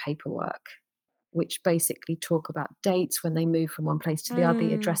granddad's paperwork, which basically talk about dates when they moved from one place to the other, the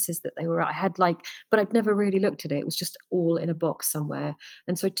Mm. addresses that they were at. I had but I'd never really looked at it. It was just all in a box somewhere.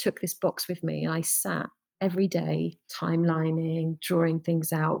 And so I took this box with me and I sat every day timelining, drawing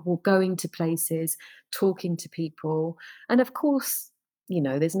things out, or going to places, talking to people. And of course,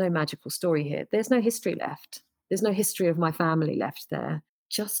 there's no magical story here. There's no history left. There's no history of my family left there.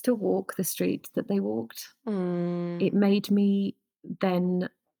 Just to walk the streets that they walked. Mm. It made me then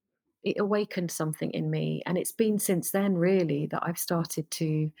it awakened something in me. And it's been since then, really, that I've started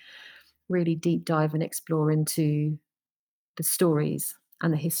to really deep dive and explore into the stories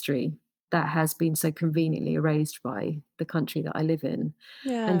and the history that has been so conveniently erased by the country that I live in.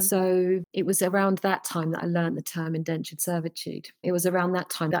 And Yeah. so it was around that time that I learned the term indentured servitude. It was around that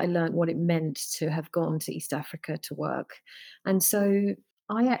time that I learned what it meant to have gone to East Africa to work. And so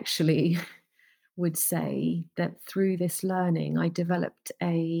I actually would say that through this learning, I developed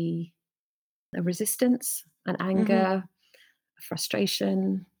a resistance, an Mhm. anger, a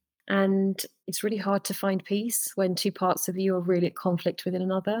frustration. And it's really hard to find peace when two parts of you are really at conflict with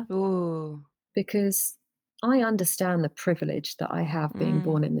another, Ooh. because I understand the privilege that I have being Mm.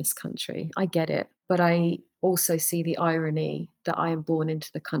 born in this country. I get it. But I also see the irony that I am born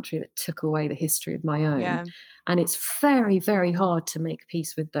into the country that took away the history of my own. Yeah. And it's very, very hard to make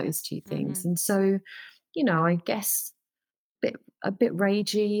peace with those two things. Mhm. And so, I guess a bit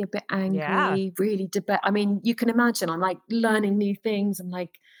ragey, a bit Yeah. angry, really debate. I mean, you can imagine I'm like learning new things. I'm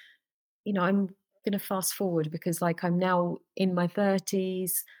like, I'm going to fast forward because I'm now in my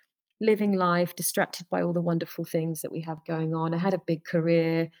 30s, living life, distracted by all the wonderful things that we have going on. I had a big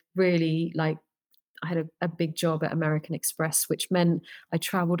career, really I had a big job at American Express, which meant I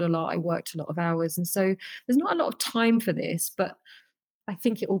traveled a lot, I worked a lot of hours. And so there's not a lot of time for this, but I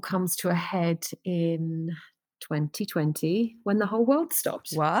think it all comes to a head in 2020 when the whole world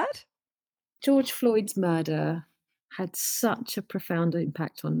stopped. What? George Floyd's murder had such a profound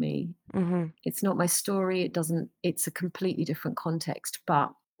impact on me. Hmm. It's not my story. It's a completely different context,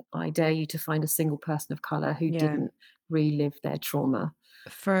 but I dare you to find a single person of color who Yeah. didn't relive their trauma.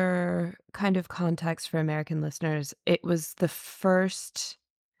 For kind of context for American listeners, I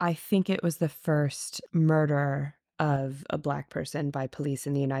think it was the first murder of a Black person by police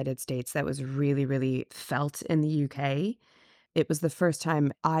in the United States that was really, really felt in the UK. It was the first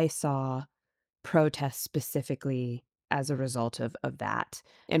time I saw protests specifically as a result of that.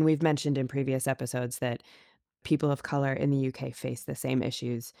 And we've mentioned in previous episodes that people of color in the UK face the same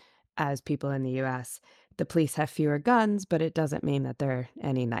issues as people in the US. The police have fewer guns, but it doesn't mean that they're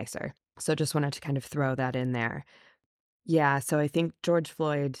any nicer. So just wanted to kind of throw that in there. Yeah, so I think George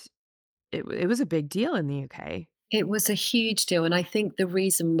Floyd, it was a big deal in the UK. It was a huge deal, and I think the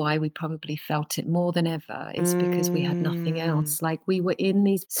reason why we probably felt it more than ever is because we had nothing Mm, else. Like, we were in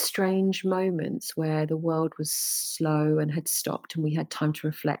these strange moments where the world was slow and had stopped, and we had time to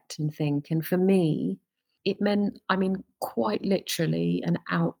reflect and think. And for me, it meant, I mean, quite literally an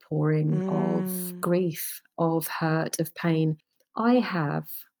outpouring of mm, grief, of hurt, of pain. I have,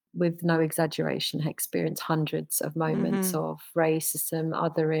 with no exaggeration, experienced hundreds of moments mhm, of racism,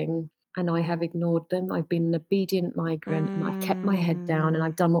 othering, and I have ignored them. I've been an obedient migrant and I've kept my head down and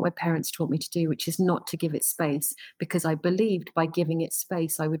I've mm. done what my parents taught me to do, which is not to give it space, because I believed by giving it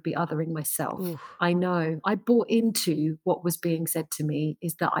space, I would be othering myself. Oof. I know I bought into what was being said to me,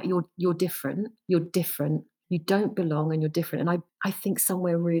 is that you're different. You're different. You don't belong and you're different. And I think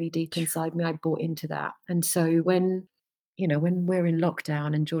somewhere really deep inside me, I bought into that. And so when we're in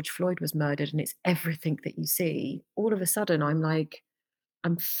lockdown and George Floyd was murdered and it's everything that you see, all of a sudden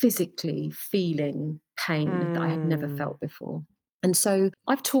I'm physically feeling pain that I had never Mm. felt before. And so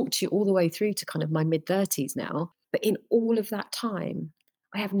I've talked to you all the way through to kind of my mid 30s now. But in all of that time,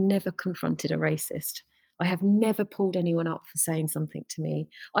 I have never confronted a racist. I have never pulled anyone up for saying something to me.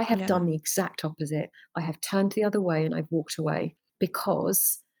 I have Yeah. done the exact opposite. I have turned the other way and I've walked away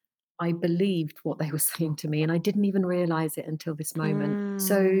because I believed what they were saying to me, and I didn't even realize it until this moment.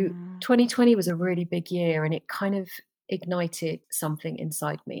 So Mm. 2020 was a really big year, and it kind of ignited something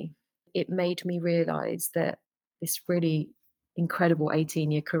inside me. It made me realize that this really incredible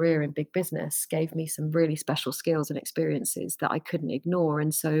 18-year career in big business gave me some really special skills and experiences that I couldn't ignore.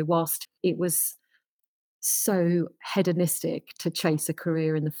 And so, whilst it was so hedonistic to chase a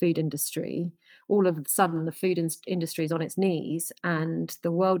career in the food industry, all of a sudden the industry is on its knees and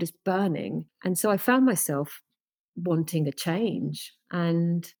the world is burning. And so I found myself wanting a change.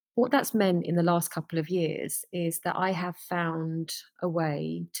 And what that's meant in the last couple of years is that I have found a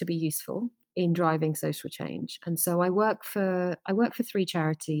way to be useful in driving social change. And so I work for three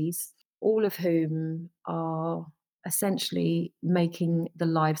charities, all of whom are essentially making the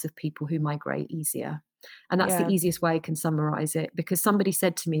lives of people who migrate easier. And that's the Yeah. easiest way I can summarize it, because somebody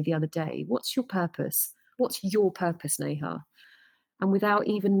said to me the other day, "What's your purpose? What's your purpose, Neha?" And without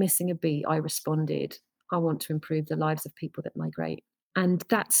even missing a beat, I responded, "I want to improve the lives of people that migrate." And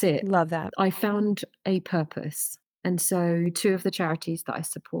that's it. Love that. I found a purpose. And so two of the charities that I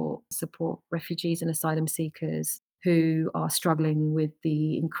support refugees and asylum seekers who are struggling with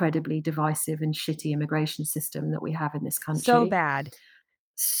the incredibly divisive and shitty immigration system that we have in this So country. bad.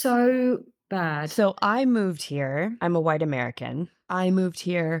 So bad. So I moved here. I'm a white American. I moved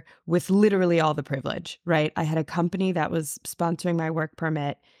here with literally all the privilege, right? I had a company that was sponsoring my work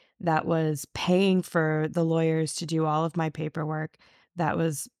permit, that was paying for the lawyers to do all of my paperwork, that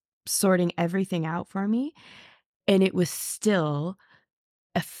was sorting everything out for me. And it was still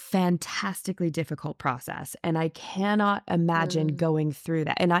a fantastically difficult process, and I cannot imagine Mm, going through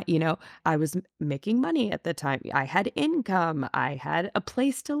that, and I was making money at the time. I had income, I had a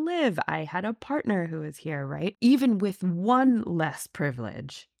place to live, I had a partner who was here, right? Even with one less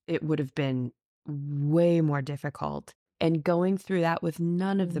privilege, it would have been way more difficult, and going through that with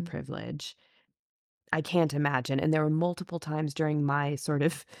none of the mm, privilege, I can't imagine, and there were multiple times during my sort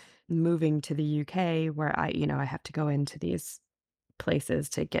of moving to the UK where I have to go into these places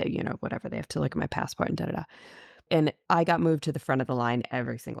to get, whatever they have to look at my passport and da da da. And I got moved to the front of the line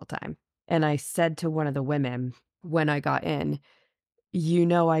every single time. And I said to one of the women when I got in,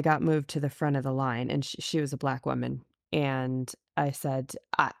 I got moved to the front of the line. And she was a Black woman. And I said,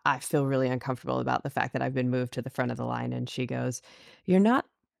 I feel really uncomfortable about the fact that I've been moved to the front of the line. And she goes, "You're not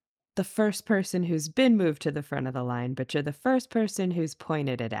the first person who's been moved to the front of the line, but you're the first person who's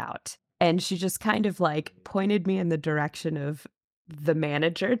pointed it out." And she just kind of like pointed me in the direction of the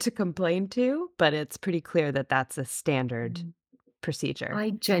manager to complain to, but it's pretty clear that that's a standard mm. procedure.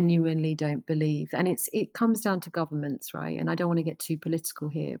 I genuinely don't believe, and it comes down to governments, right? And I don't want to get too political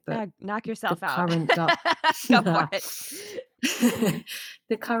here, but Knock the yourself out. current Go for it.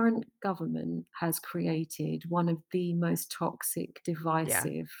 the current government has created one of the most toxic, Yeah.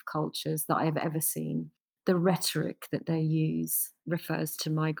 divisive cultures that I've ever seen. The rhetoric that they use refers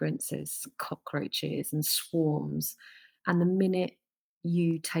to migrants as cockroaches and swarms. And the minute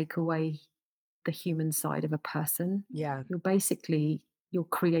you take away the human side of a person, Yeah. you're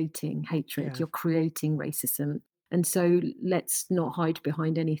creating hatred, Yeah. you're creating racism. And so let's not hide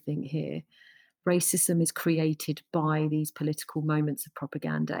behind anything here. Racism is created by these political moments of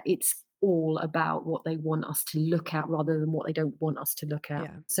propaganda. It's all about what they want us to look at rather than what they don't want us to look at.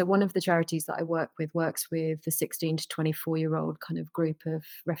 Yeah. So one of the charities that I work with works with the 16 to 24-year-old kind of group of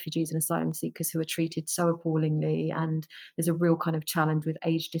refugees and asylum seekers who are treated so appallingly. And there's a real kind of challenge with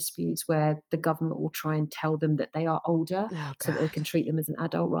age disputes where the government will try and tell them that they are older Oh, so that they God. can treat them as an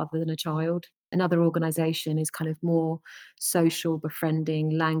adult rather than a child. Another organization is kind of more social,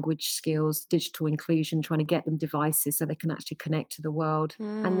 befriending, language skills, digital inclusion, trying to get them devices so they can actually connect to the world.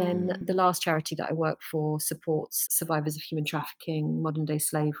 And then the last charity that I work for supports survivors of human trafficking, modern day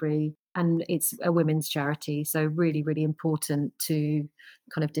slavery, and it's a women's charity. So really, really important to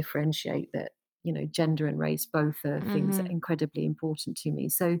kind of differentiate that, gender and race both are things that are incredibly important to me.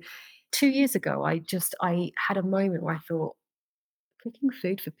 So 2 years ago, I had a moment where I thought, cooking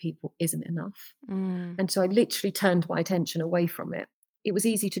food for people isn't enough. And so I literally turned my attention away from it. It was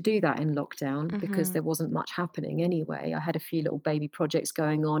easy to do that in lockdown because there wasn't much happening anyway. I had a few little baby projects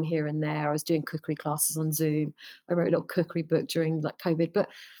going on here and there. I was doing cookery classes on Zoom. I wrote a little cookery book during COVID, but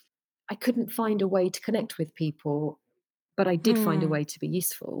I couldn't find a way to connect with people. But I did find a way to be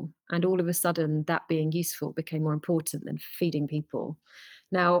useful. And all of a sudden, that being useful became more important than feeding people.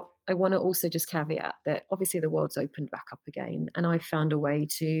 Now, I want to also just caveat that obviously the world's opened back up again. And I found a way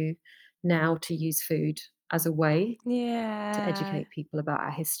to use food as a way to Yeah. educate people about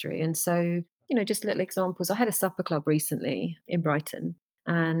our history. And so, just little examples. I had a supper club recently in Brighton,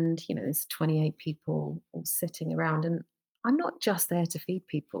 and, there's 28 people all sitting around. And I'm not just there to feed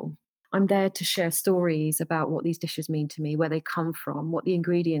people. I'm there to share stories about what these dishes mean to me, where they come from, what the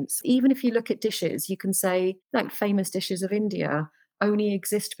ingredients. Even if you look at dishes, you can say, like, famous dishes of India only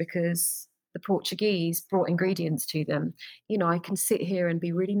exist because the Portuguese brought ingredients to them. I can sit here and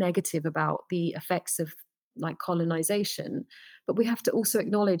be really negative about the effects of like colonization, but we have to also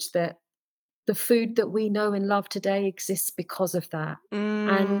acknowledge that the food that we know and love today exists because of that.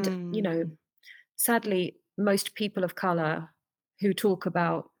 And, sadly, most people of color who talk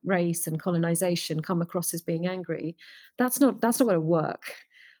about race and colonization come across as being angry. That's not going to work.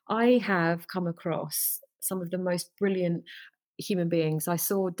 I have come across some of the most brilliant human beings. I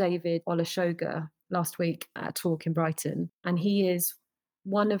saw David Olashoga last week at a talk in Brighton, and he is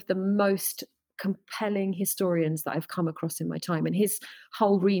one of the most compelling historians that I've come across in my time. And his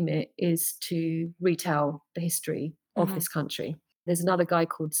whole remit is to retell the history of this country. There's another guy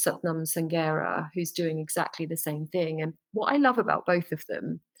called Satnam Sangera who's doing exactly the same thing. And what I love about both of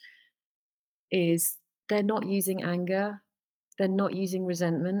them is they're not using anger, they're not using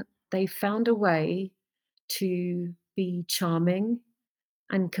resentment. They found a way to be charming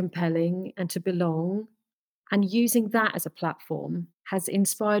and compelling and to belong. And using that as a platform has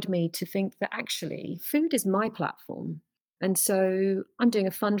inspired me to think that actually food is my platform. And so I'm doing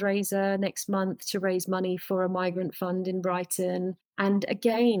a fundraiser next month to raise money for a migrant fund in Brighton. And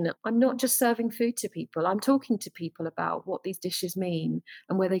again, I'm not just serving food to people, I'm talking to people about what these dishes mean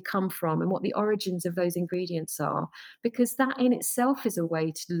and where they come from and what the origins of those ingredients are, because that in itself is a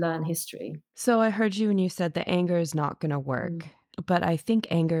way to learn history. So I heard you when you said that anger is not going to work, but I think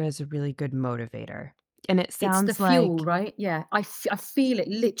anger is a really good motivator. And it It's the sounds fuel, like, right? Yeah. I feel it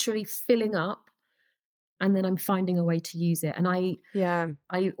literally filling up, and then I'm finding a way to use it. And yeah,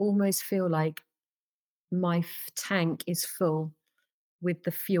 I almost feel like my tank is full with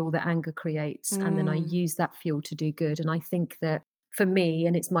the fuel that anger creates, and then I use that fuel to do good. And I think that for me,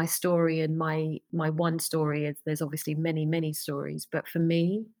 and it's my story and my one story, there's obviously many stories, but for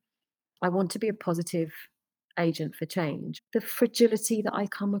me, I want to be a positive agent for change. The fragility that I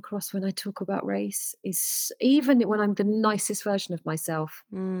come across when I talk about race is, even when I'm the nicest version of myself,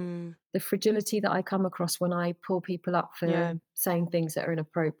 the fragility that I come across when I pull people up for yeah. saying things that are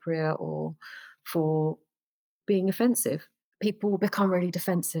inappropriate or for being offensive. People will become really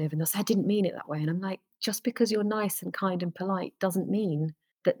defensive and they'll say, I didn't mean it that way. And I'm like, just because you're nice and kind and polite doesn't mean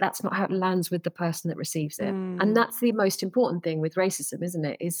that that's not how it lands with the person that receives it. And that's the most important thing with racism, isn't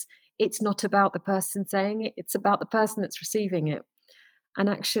it? Is it's not about the person saying it, it's about the person that's receiving it. And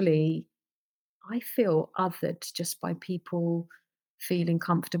actually, I feel othered just by people feeling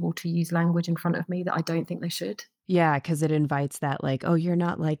comfortable to use language in front of me that I don't think they should. Yeah, because it invites that, like, "Oh, you're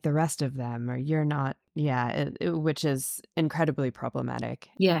not like the rest of them," or "You're not." Yeah, which is incredibly problematic.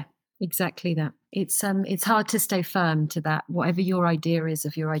 Yeah, exactly that. It's hard to stay firm to that, whatever your idea is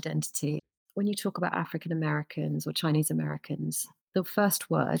of your identity. When you talk about African Americans or Chinese Americans, the first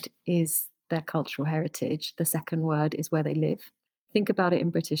word is their cultural heritage. The second word is where they live. Think about it in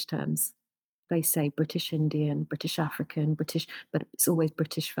British terms. They say British Indian, British African, British, but it's always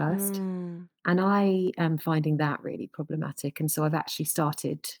British first. Mm. And I am finding that really problematic. And so I've actually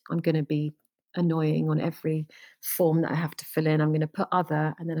started, I'm going to be annoying on every form that I have to fill in. I'm going to put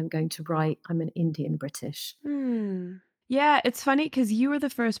other, and then I'm going to write, I'm an Indian British. Hmm. Yeah, it's funny because you were the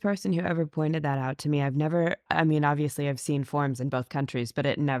first person who ever pointed that out to me. I mean, obviously, I've seen forms in both countries, but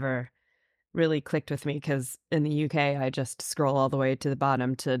it never really clicked with me because in the UK, I just scroll all the way to the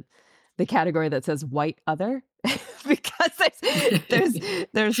bottom to the category that says white other because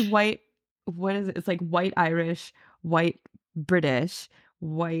there's white, what is it? It's like white Irish, white British,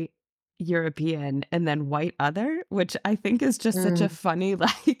 white European, and then white other, which I think is just such a Mm. funny,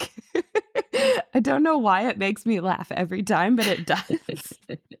 like, I don't know why it makes me laugh every time, but it does.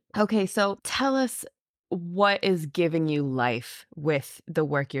 Okay, so tell us what is giving you life with the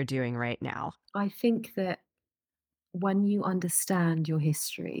work you're doing right now? I think that when you understand your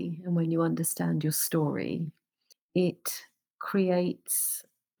history and when you understand your story, it creates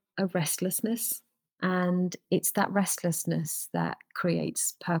a restlessness. And it's that restlessness that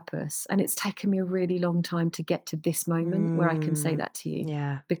creates purpose. And it's taken me a really long time to get to this moment where I can say Mm, that to you.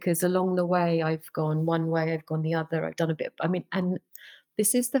 yeah. Because along the way, I've gone one way, I've gone the other, I've done a bit. I mean, and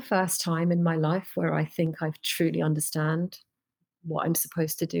this is the first time in my life where I think I've truly understand what I'm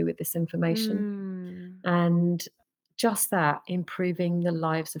supposed to do with this information. Mm, And just that, improving the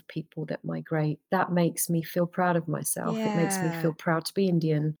lives of people that migrate, that makes me feel proud of myself. It makes me yeah. feel proud to be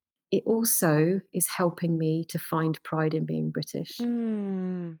Indian. It also is helping me to find pride in being British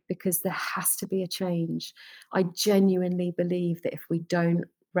Mm, because there has to be a change. I genuinely believe that if we don't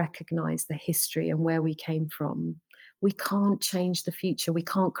recognize the history and where we came from, we can't change the future. We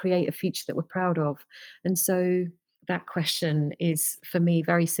can't create a future that we're proud of. And so that question is for me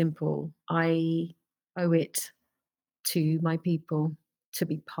very simple. I owe it to my people to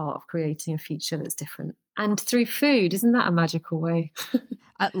be part of creating a future that's different. And through food, isn't that a magical way?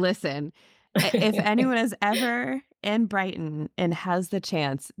 listen, if anyone is ever in Brighton and has the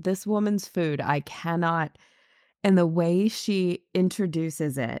chance, this woman's food, I cannot. And the way she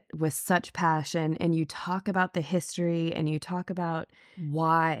introduces it with such passion, and you talk about the history and you talk about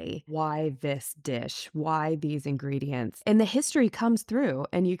why this dish, why these ingredients, and the history comes through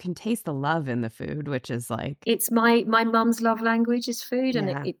and you can taste the love in the food, which is like, It's my mum's love language is food, and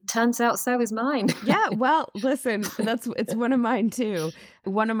yeah. it turns out so is mine. Yeah, well, listen, it's one of mine too.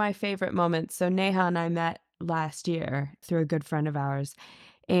 One of my favorite moments. So Neha and I met last year through a good friend of ours,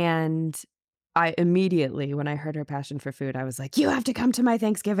 and I immediately, when I heard her passion for food, I was like, "You have to come to my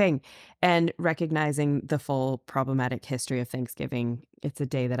Thanksgiving." And recognizing the full problematic history of Thanksgiving, it's a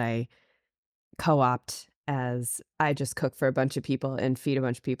day that I co-opt as I just cook for a bunch of people and feed a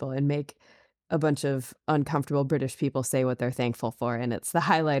bunch of people and make a bunch of uncomfortable British people say what they're thankful for, and it's the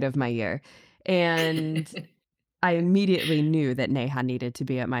highlight of my year. And I immediately knew that Neha needed to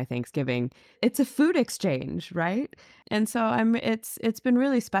be at my Thanksgiving. It's a food exchange, right? And so it's been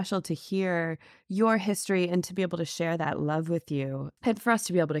really special to hear your history and to be able to share that love with you and for us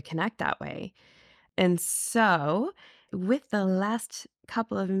to be able to connect that way. And so, with the last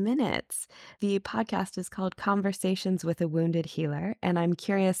couple of minutes, the podcast is called Conversations with a Wounded Healer, and I'm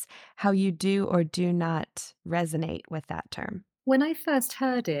curious how you do or do not resonate with that term. When I first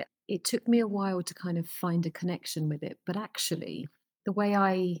heard it, it took me a while to kind of find a connection with it. But actually, the way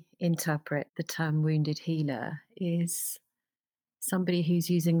I interpret the term wounded healer is somebody who's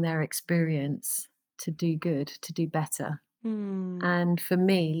using their experience to do good, to do better. Hmm. And for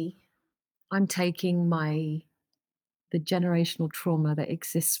me, I'm taking the generational trauma that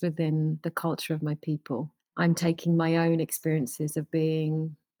exists within the culture of my people. I'm taking my own experiences of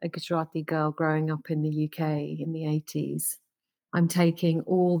being a Gujarati girl growing up in the UK in the 80s. I'm taking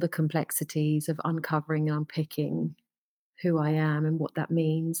all the complexities of uncovering and unpicking who I am and what that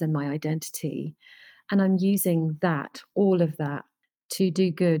means and my identity. And I'm using that, all of that, to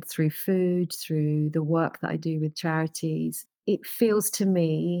do good through food, through the work that I do with charities. It feels to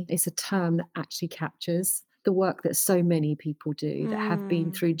me, it's a term that actually captures the work that so many people do that have been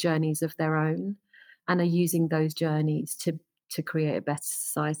Mm. through journeys of their own and are using those journeys to create a better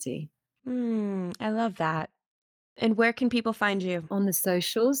society. I love that. And where can people find you? On the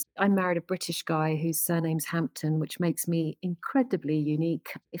socials, I married a British guy whose surname's Hampton, which makes me incredibly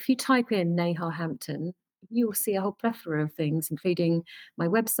unique. If you type in Neha Hampton, you will see a whole plethora of things, including my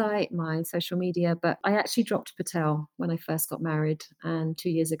website, my social media. But I actually dropped Patel when I first got married. And 2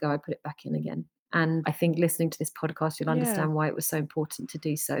 years ago, I put it back in again. And I think listening to this podcast, you'll Yeah. understand why it was so important to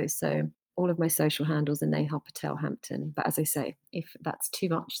do so. So all of my social handles are Neha Patel Hampton. But as I say, if that's too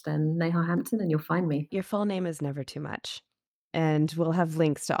much, then Neha Hampton and you'll find me. Your full name is never too much. And we'll have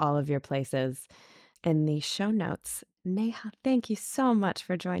links to all of your places in the show notes. Neha, thank you so much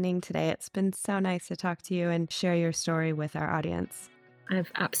for joining today. It's been so nice to talk to you and share your story with our audience.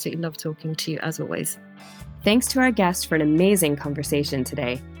 I've absolutely loved talking to you as always. Thanks to our guest for an amazing conversation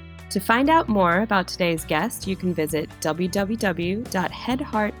today. To find out more about today's guest, you can visit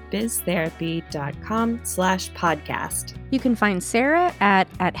www.headheartbiztherapy.com/podcast. You can find Sarah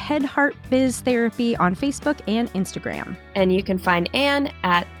at Head Heart Biz Therapy on Facebook and Instagram. And you can find Anne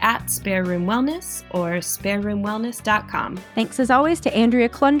at Spare Room Wellness or spareroomwellness.com. Thanks as always to Andrea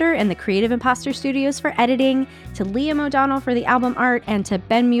Klunder and the Creative Imposter Studios for editing, to Liam O'Donnell for the album art, and to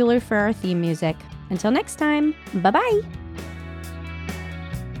Ben Mueller for our theme music. Until next time, bye-bye.